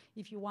materials.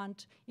 If you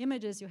want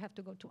images, you have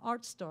to go to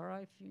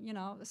ArtStore.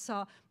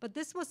 But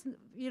this was,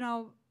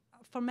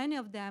 for many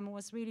of them,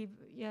 was really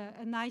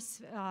a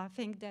nice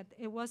thing that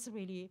it was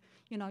really,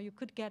 you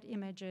could get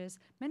images.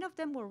 Many of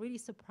them were really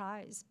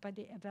surprised by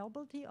the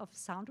availability of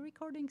sound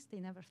recordings. They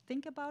never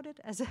think about it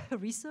as a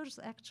resource,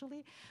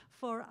 actually,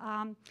 for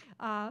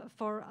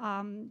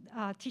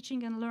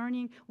teaching and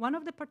learning. One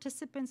of the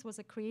participants was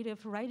a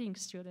creative writing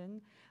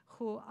student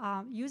who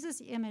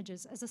uses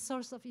images as a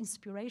source of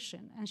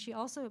inspiration, and she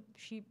also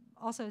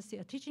is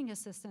a teaching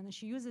assistant, and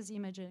she uses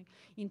imaging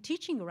in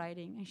teaching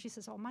writing, and she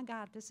says, oh my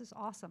God, this is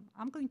awesome.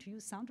 I'm going to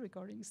use sound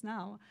recordings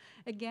now,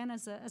 again,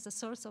 as a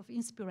source of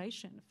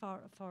inspiration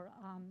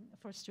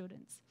for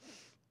students.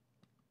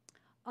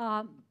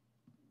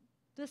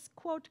 This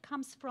quote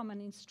comes from an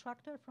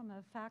instructor from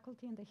a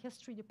faculty in the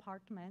history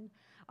department.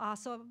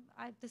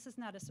 This is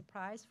not a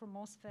surprise for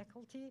most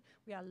faculty.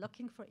 We are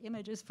looking for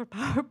images for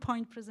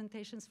PowerPoint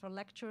presentations for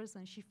lectures,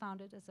 and she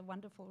found it as a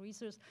wonderful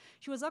resource.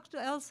 She was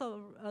actually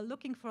also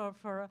looking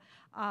for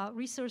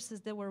resources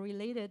that were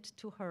related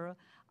to her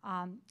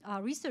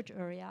research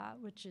area,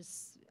 which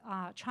is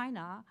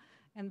China,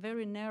 and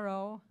very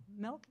narrow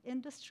milk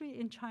industry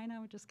in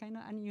China, which is kind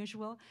of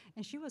unusual.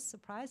 And she was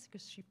surprised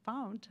because she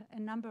found a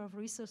number of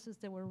resources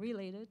that were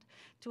related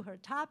to her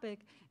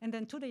topic. And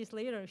then 2 days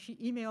later, she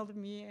emailed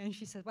me and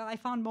she said, well, I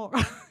found more,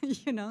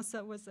 so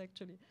it was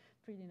actually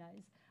pretty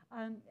nice.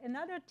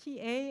 Another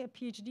TA, a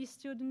PhD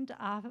student,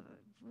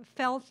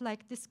 felt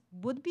like this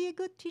would be a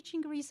good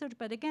teaching research,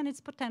 but again, it's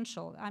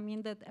potential. I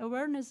mean, that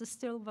awareness is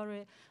still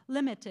very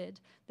limited,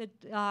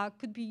 that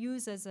could be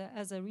used as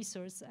a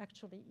resource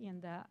actually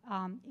in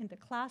the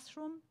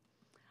classroom.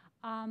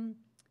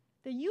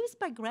 The use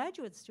by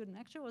graduate students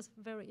actually was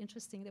very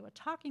interesting. They were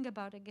talking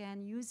about,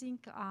 again, using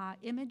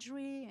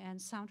imagery and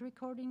sound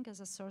recording as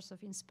a source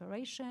of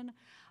inspiration,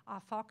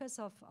 focus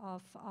of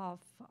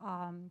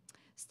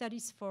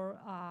studies for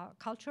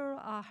cultural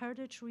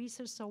heritage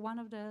research. So one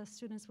of the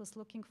students was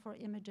looking for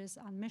images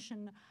on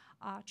mission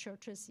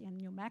churches in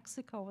New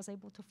Mexico, was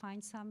able to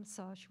find some,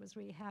 so she was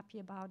really happy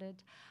about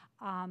it.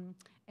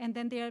 And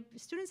then their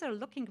students are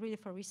looking really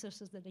for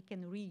resources that they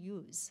can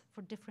reuse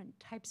for different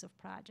types of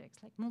projects,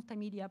 like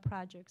multimedia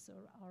projects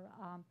or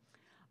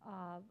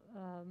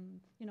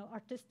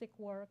artistic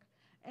work.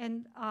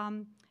 And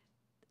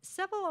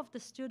several of the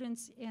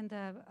students in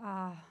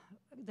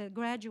the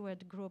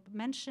graduate group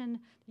mentioned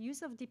the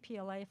use of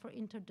DPLA for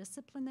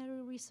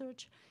interdisciplinary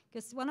research,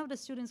 because one of the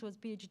students was a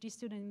PhD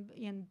student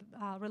in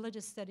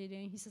religious studies,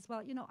 and he says,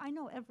 well, I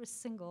know every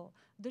single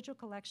digital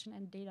collection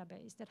and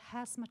database that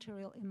has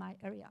material in my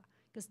area,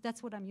 because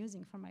that's what I'm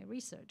using for my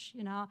research,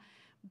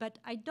 But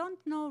I don't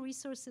know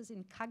resources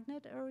in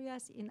cognate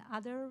areas, in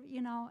other,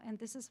 and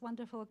this is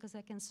wonderful because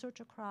I can search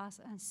across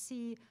and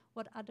see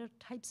what other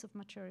types of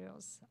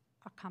materials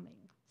are coming.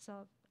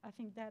 So I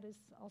think that is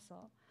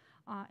also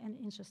an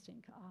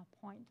interesting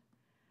point.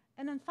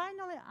 And then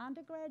finally,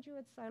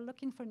 undergraduates are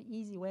looking for an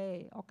easy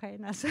way, okay,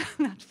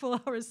 not fool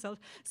ourselves,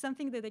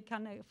 something that they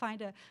can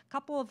find a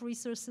couple of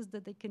resources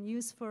that they can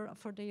use for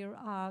their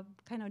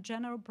kind of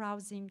general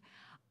browsing.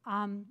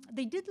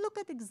 They did look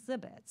at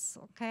exhibits,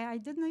 okay? I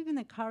didn't even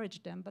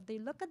encourage them, but they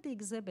look at the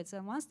exhibits,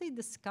 and once they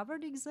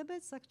discovered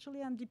exhibits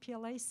actually on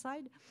DPLA's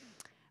side,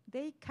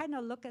 they kind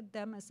of look at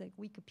them as like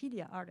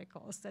Wikipedia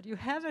articles, that you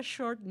have a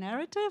short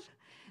narrative,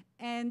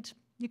 and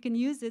you can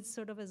use it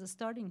sort of as a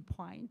starting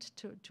point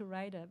to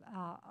write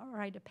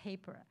a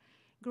paper.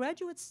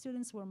 Graduate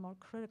students were more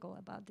critical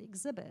about the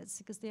exhibits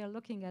because they are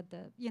looking at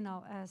the,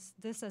 as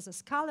this as a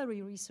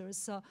scholarly resource.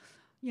 So,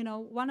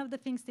 one of the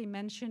things they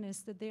mention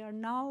is that they are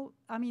now,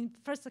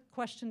 first the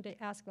question they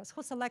asked was,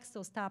 who selects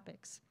those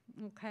topics,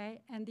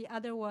 okay? And the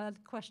other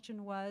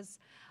question was,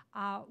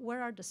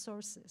 where are the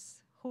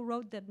sources? Who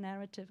wrote that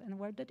narrative and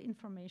where that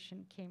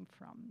information came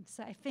from?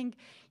 So I think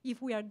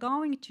if we are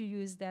going to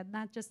use that,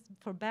 not just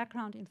for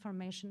background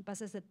information, but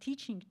as a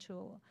teaching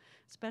tool,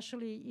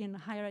 especially in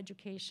higher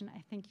education, I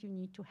think you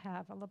need to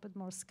have a little bit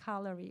more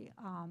scholarly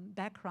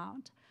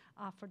background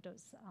for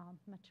those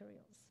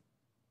materials.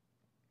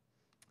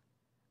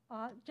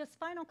 Just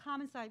final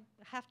comments, I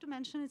have to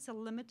mention it's a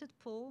limited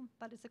pool,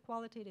 but it's a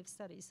qualitative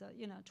study. So,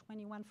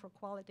 21 for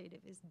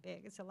qualitative is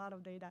big. It's a lot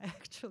of data,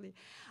 actually.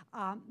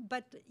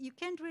 But you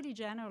can't really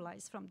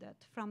generalize from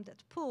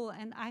that pool.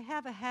 And I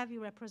have a heavy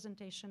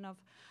representation of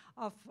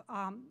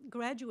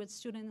graduate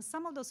students.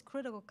 Some of those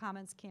critical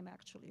comments came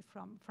actually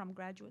from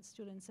graduate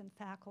students and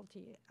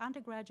faculty.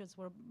 Undergraduates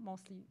were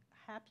mostly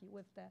happy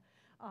with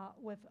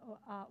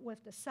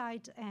the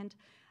site. And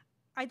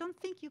I don't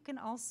think you can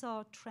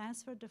also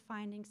transfer the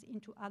findings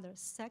into other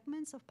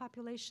segments of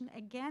population,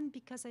 again,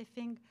 because I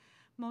think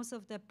most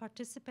of the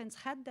participants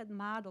had that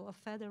model of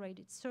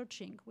federated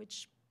searching,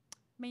 which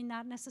may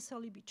not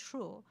necessarily be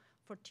true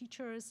for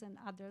teachers and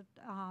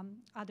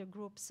other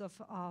groups of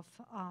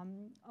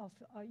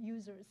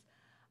users.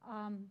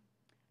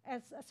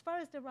 As far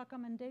as the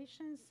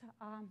recommendations,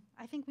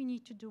 I think we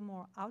need to do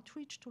more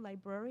outreach to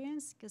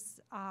librarians because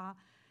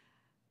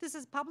this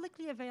is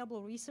publicly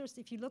available resource.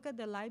 If you look at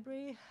the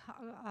library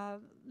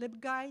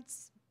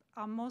LibGuides,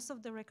 most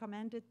of the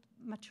recommended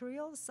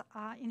materials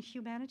in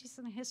humanities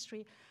and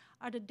history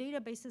are the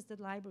databases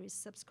that libraries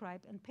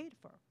subscribe and paid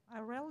for. I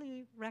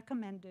really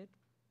recommend it,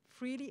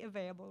 freely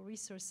available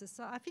resources.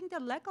 So I think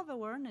the lack of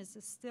awareness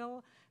is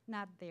still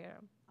not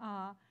there.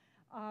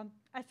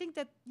 I think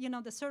that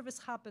the service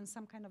hub and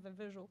some kind of a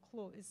visual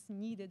clue is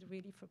needed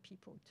really for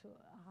people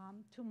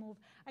to move.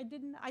 I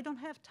don't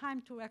have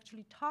time to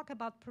actually talk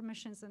about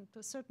permissions, and to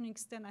a certain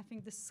extent, I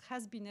think this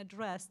has been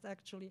addressed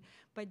actually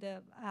by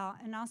the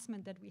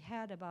announcement that we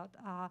had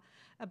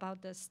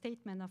about the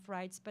statement of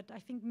rights. But I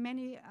think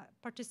many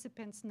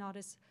participants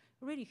notice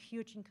really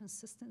huge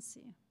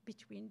inconsistency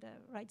between the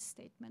rights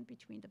statement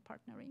between the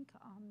partnering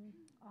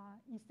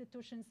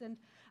institutions. And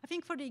I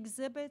think for the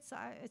exhibits,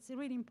 it's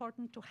really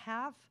important to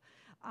have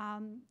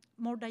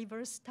more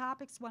diverse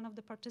topics. One of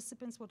the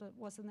participants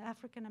was an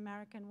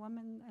African-American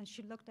woman, and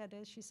she looked at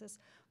it, she says,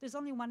 there's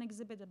only one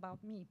exhibit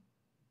about me.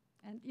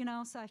 And,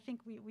 so I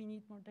think we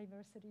need more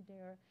diversity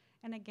there.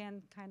 And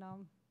again, kind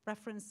of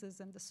references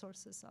and the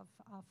sources of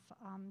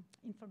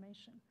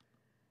information.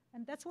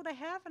 And that's what I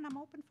have, and I'm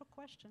open for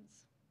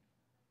questions.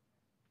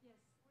 Yes.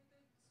 Were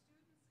the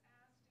students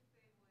asked if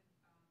they would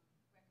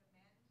recommend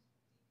DPLA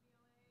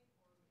or if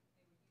they would use it in the future in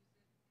their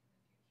research?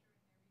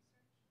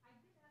 I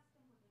did ask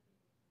them whether they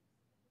would use it. I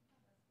did not ask them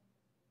whether they would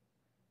recommend. I was kind of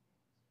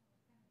interested in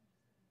hearing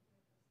how they would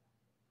use it.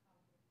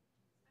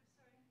 I'm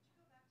sorry, could you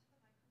go back to the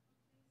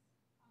microphone, please?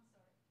 I'm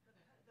sorry.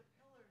 The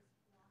pillars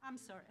block. I'm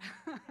sorry.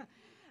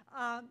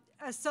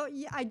 So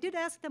yeah, I did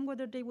ask them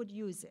whether they would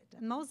use it,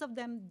 and most of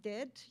them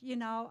did,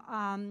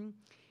 and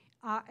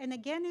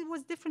again, it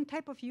was different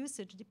type of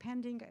usage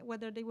depending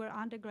whether they were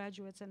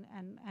undergraduates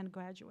and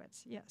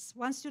graduates. Yes,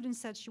 one student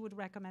said she would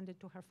recommend it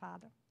to her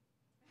father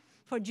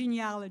for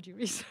genealogy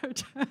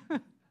research.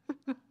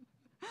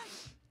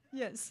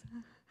 Yes.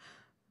 When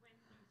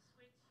you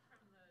switched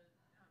from the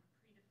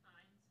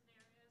predefined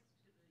scenarios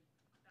to the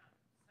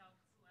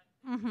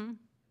self-selected,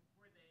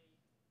 what was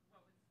their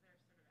sort of attitude? Were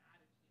they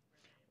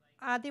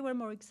like? They were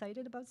more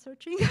excited about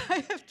searching,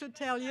 I have to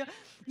tell you.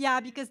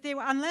 Yeah, because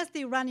unless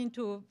they run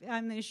into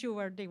an issue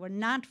where they were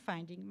not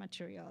finding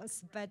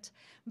materials, but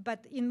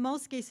in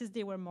most cases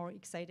they were more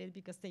excited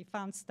because they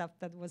found stuff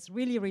that was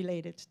really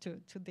related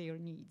to their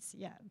needs.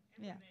 Yeah, and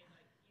yeah. Were they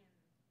like in the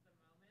moment,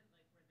 like where they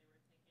were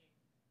thinking,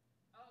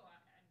 oh,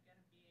 I'm going to be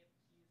able to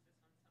use this on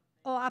something?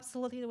 Oh,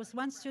 absolutely. There was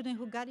one student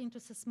who got into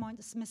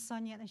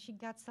Smithsonian, and she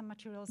got some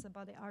materials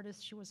about the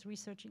artist she was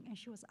researching, and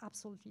she was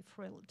absolutely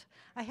thrilled.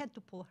 I had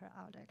to pull her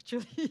out,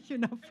 actually,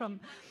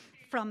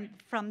 from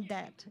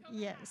that.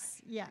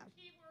 Yes, yeah. The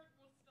keyword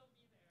will still be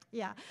there.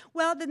 Yeah.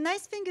 Well, the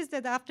nice thing is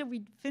that after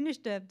we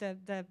finished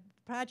the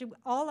project,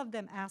 all of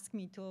them asked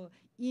me to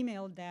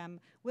email them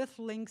with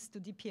links to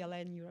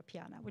DPLA and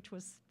Europeana, which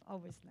was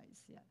always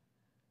nice. Yeah.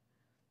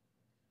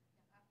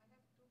 I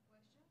have two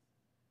questions.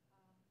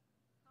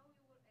 How you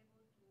were able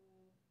to attract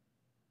people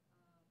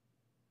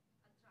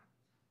who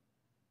participate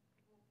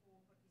in the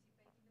project,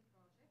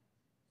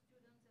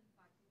 students and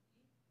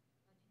faculty?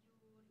 Did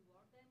you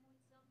reward them with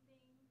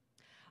something?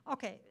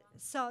 Okay.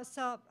 So as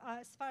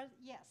far as,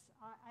 yes,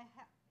 I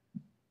have.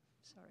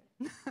 Sorry.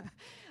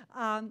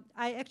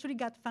 I actually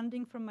got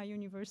funding from my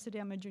university.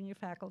 I'm a junior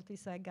faculty,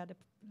 so I got a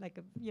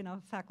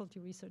faculty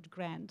research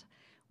grant,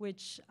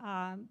 which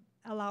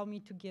allowed me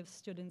to give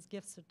students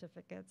gift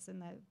certificates,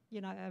 and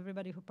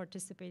everybody who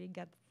participated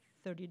got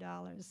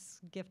 $30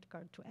 gift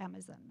card to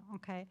Amazon,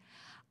 okay?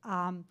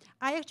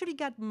 I actually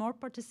got more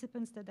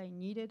participants than I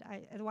needed.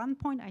 At one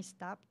point I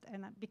stopped,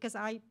 and because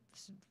I've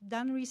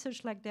done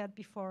research like that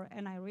before,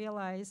 and I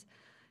realized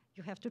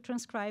you have to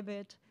transcribe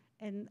it,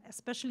 and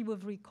especially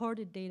with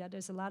recorded data,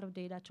 there's a lot of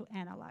data to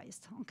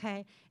analyze,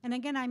 okay? And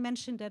again, I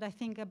mentioned that I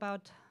think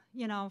about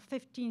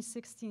 15,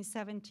 16,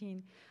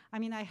 17, I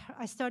mean,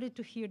 I started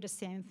to hear the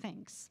same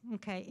things,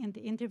 okay, in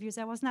the interviews.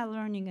 I was not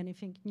learning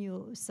anything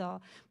new,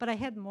 but I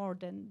had more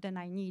than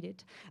I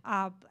needed.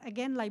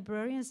 Again,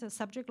 librarians,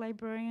 subject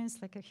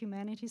librarians, like a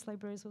humanities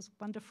librarians was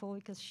wonderful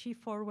because she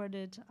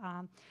forwarded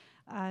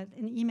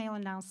an email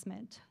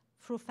announcement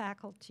through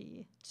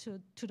faculty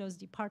to those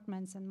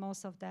departments, and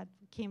most of that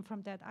came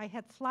from that. I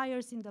had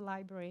flyers in the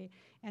library,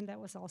 and that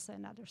was also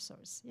another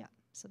source, yeah.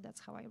 So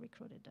that's how I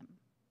recruited them.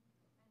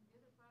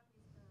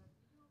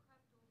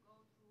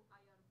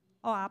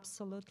 Oh,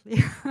 absolutely,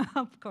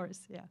 of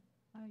course, yeah.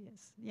 Oh,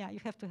 yes, yeah,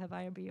 you have to have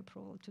IRB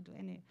approval to do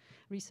any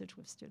research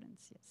with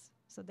students, yes.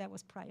 So that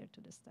was prior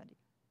to the study,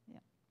 yeah.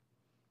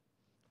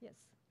 Yes?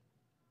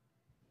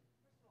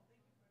 First of all, thank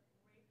you for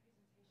a great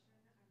presentation.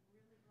 I'm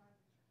really glad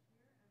that you're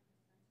here and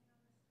presenting on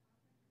this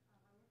topic.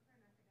 I work for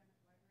an academic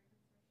library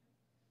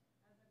consortium.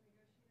 As I've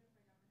negotiated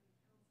with my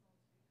governing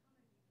council to become a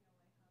DPLA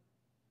hub,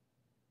 this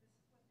is what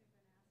they've been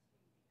asking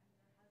me,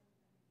 and there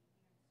hasn't been any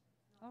answers.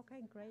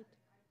 Okay, great. I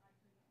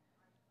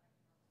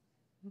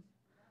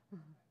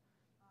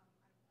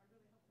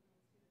really hope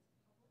that we will see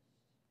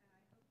this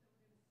published, and I hope that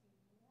we're going to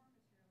see more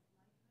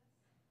materials like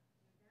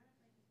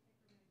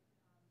this.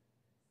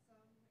 Vanna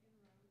Franklin paper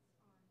made some inroads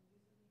on using DPLA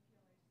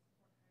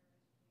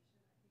to support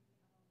higher education. I think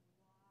we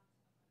have a lot of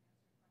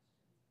unanswered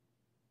questions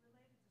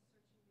related to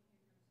searching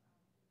behaviors,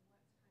 what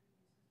kind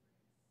of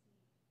uses we're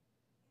going to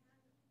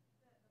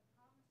see, and the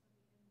promise of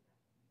the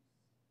in-depth use,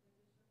 the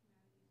digital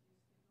humanities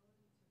use, the ability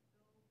to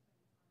build things on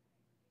aggregations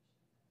and really run with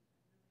them,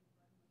 as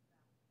well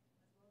as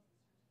the search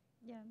capabilities.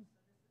 Yeah. So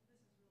this is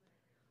really a great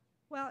contribution.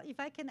 Well, if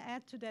I can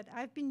add to that,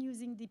 I've been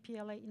using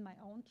DPLA in my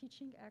own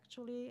teaching,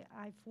 actually.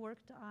 I've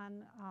worked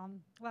on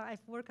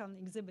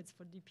exhibits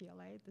for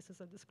DPLA. This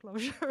is a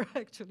disclosure,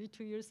 actually,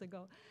 2 years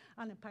ago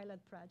on a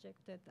pilot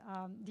project that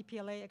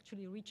DPLA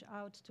actually reached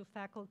out to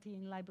faculty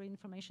in library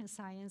information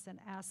science and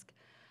asked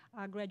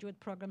graduate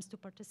programs to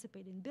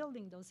participate in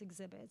building those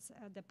exhibits.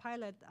 The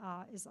pilot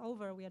is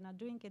over, we are not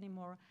doing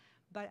anymore,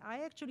 but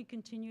I actually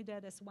continue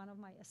that as one of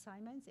my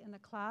assignments in the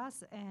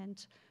class,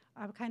 and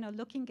I'm kind of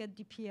looking at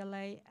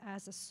DPLA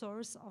as a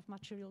source of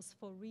materials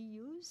for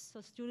reuse. So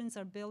students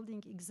are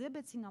building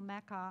exhibits in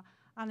Omeka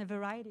on a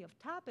variety of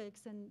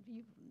topics, and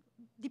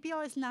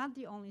DPLA is not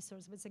the only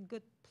source, but it's a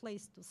good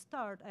place to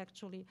start,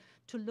 actually,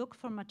 to look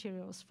for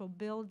materials for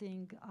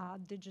building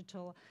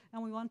digital,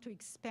 and we want to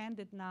expand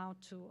it now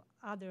to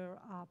other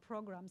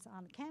programs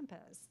on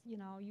campus,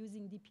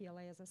 using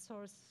DPLA as a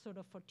source sort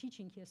of for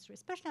teaching history,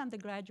 especially on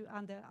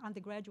the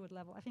undergraduate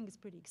level. I think it's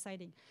pretty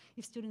exciting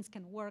if students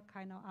can work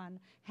kind of on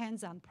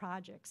hands-on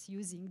projects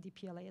using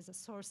DPLA as a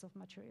source of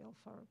material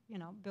for,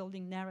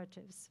 building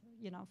narratives,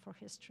 for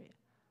history.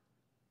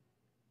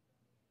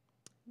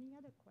 Any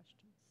other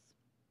questions?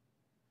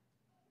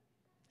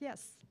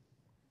 Yes.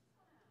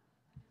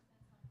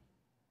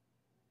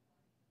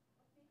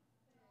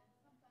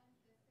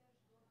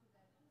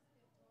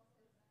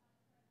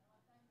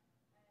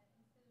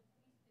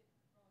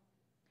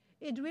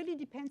 It really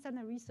depends on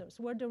the resource,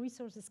 where the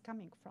resource is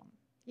coming from.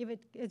 If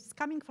it's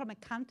coming from a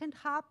content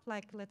hub,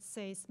 like let's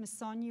say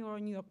Smithsonian or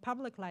New York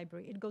Public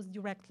Library, it goes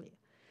directly.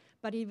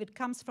 But if it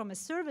comes from a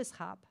service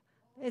hub,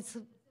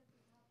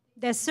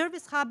 the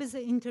service hub is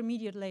an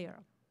intermediate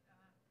layer.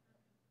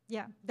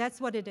 Yeah, that's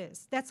what it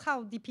is. That's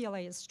how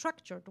DPLA is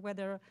structured.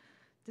 Whether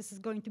this is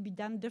going to be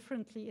done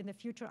differently in the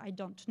future, I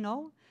don't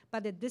know.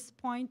 But at this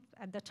point,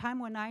 at the time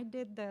when I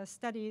did the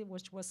study,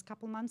 which was a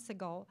couple months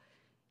ago,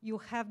 you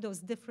have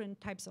those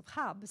different types of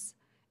hubs,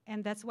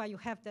 and that's why you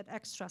have that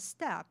extra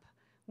step.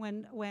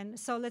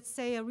 So let's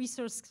say a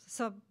resource,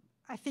 so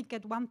I think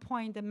at one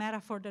point the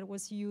metaphor that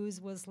was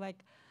used was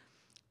like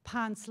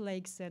ponds,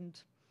 lakes, and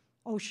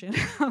ocean,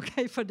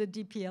 okay, for the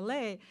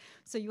DPLA.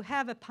 So you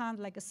have a pond,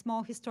 like a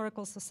small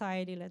historical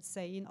society, let's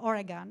say, in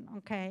Oregon,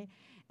 okay?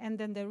 And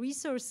then the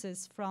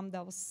resources from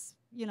those,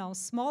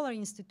 smaller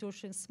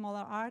institutions,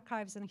 smaller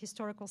archives and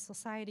historical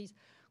societies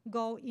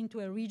go into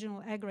a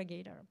regional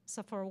aggregator.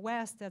 So for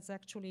West, that's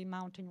actually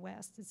Mountain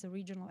West. It's a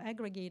regional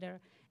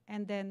aggregator.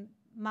 And then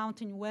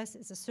Mountain West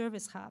is a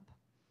service hub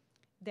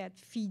that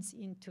feeds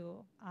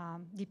into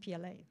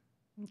DPLA,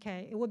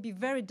 okay? It would be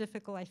very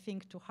difficult, I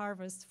think, to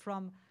harvest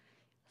from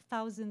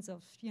thousands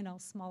of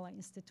smaller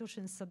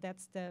institutions, so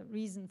that's the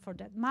reason for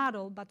that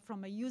model. But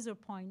from a user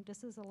point,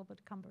 this is a little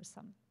bit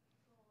cumbersome.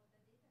 So the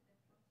data that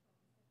comes from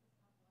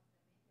the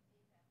service hub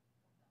was the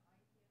metadata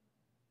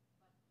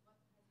of the item, but what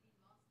has been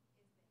lost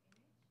is the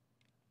image.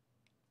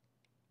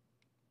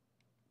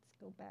 Let's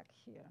go back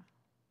here.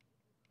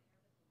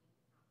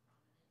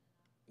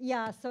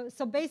 Yeah,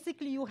 so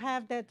basically you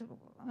have that,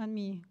 let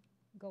me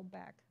go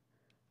back.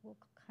 We'll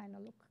kind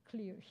of look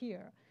clear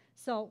here.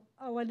 So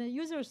when a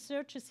user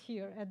searches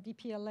here at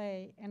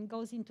DPLA and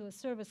goes into a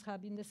service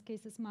hub, in this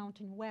case it's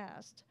Mountain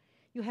West,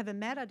 you have a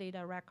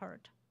metadata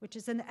record, which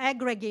is an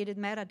aggregated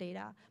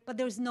metadata, but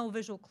there's no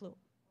visual clue,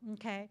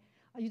 okay?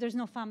 There's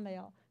no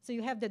thumbnail. So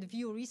you have that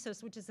view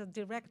resource, which is a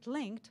direct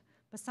link,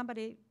 but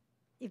somebody,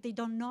 if they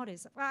don't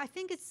notice, well, I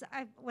think it's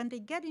when they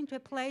get into a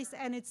place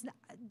and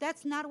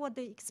that's not what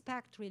they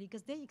expect really,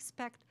 because they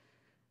expect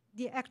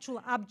the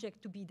actual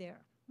object to be there,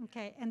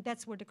 okay? And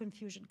that's where the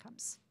confusion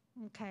comes,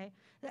 okay?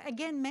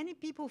 Again, many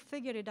people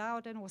figured it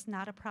out and it was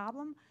not a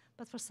problem,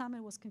 but for some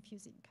it was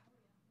confusing,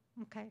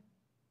 okay?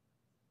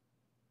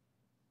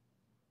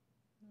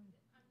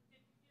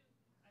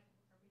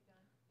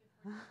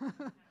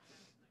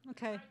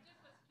 Okay. I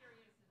just was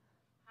curious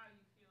how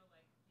you feel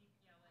like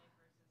DPLA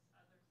versus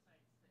other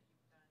sites that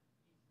you've done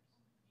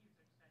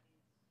user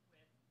studies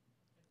with,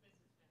 if this has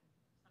been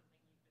something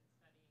you've been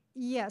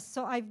studying. Yes,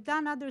 so I've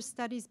done other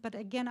studies, but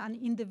again on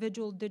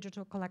individual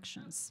digital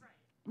collections.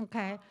 Right.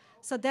 Okay,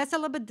 so that's a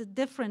little bit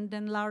different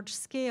than large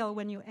scale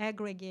when you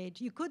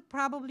aggregate. You could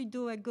probably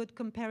do a good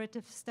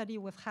comparative study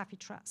with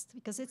HathiTrust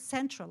because it's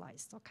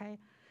centralized, okay?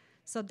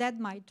 So that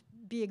might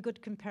be a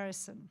good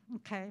comparison,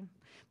 okay?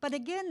 But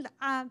again,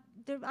 on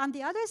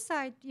the other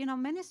side, you know,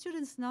 many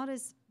students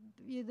notice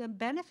the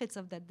benefits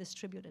of that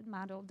distributed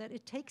model, that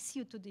it takes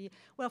you to the,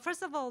 well,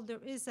 first of all,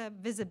 there is a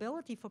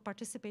visibility for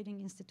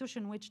participating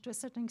institution, which to a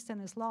certain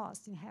extent is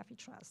lost in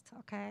HathiTrust,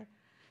 okay?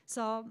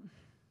 So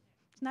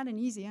it's not an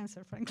easy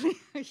answer, frankly,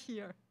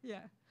 here,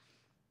 yeah.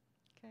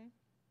 Okay.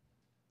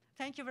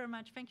 Thank you very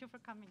much. Thank you for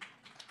coming.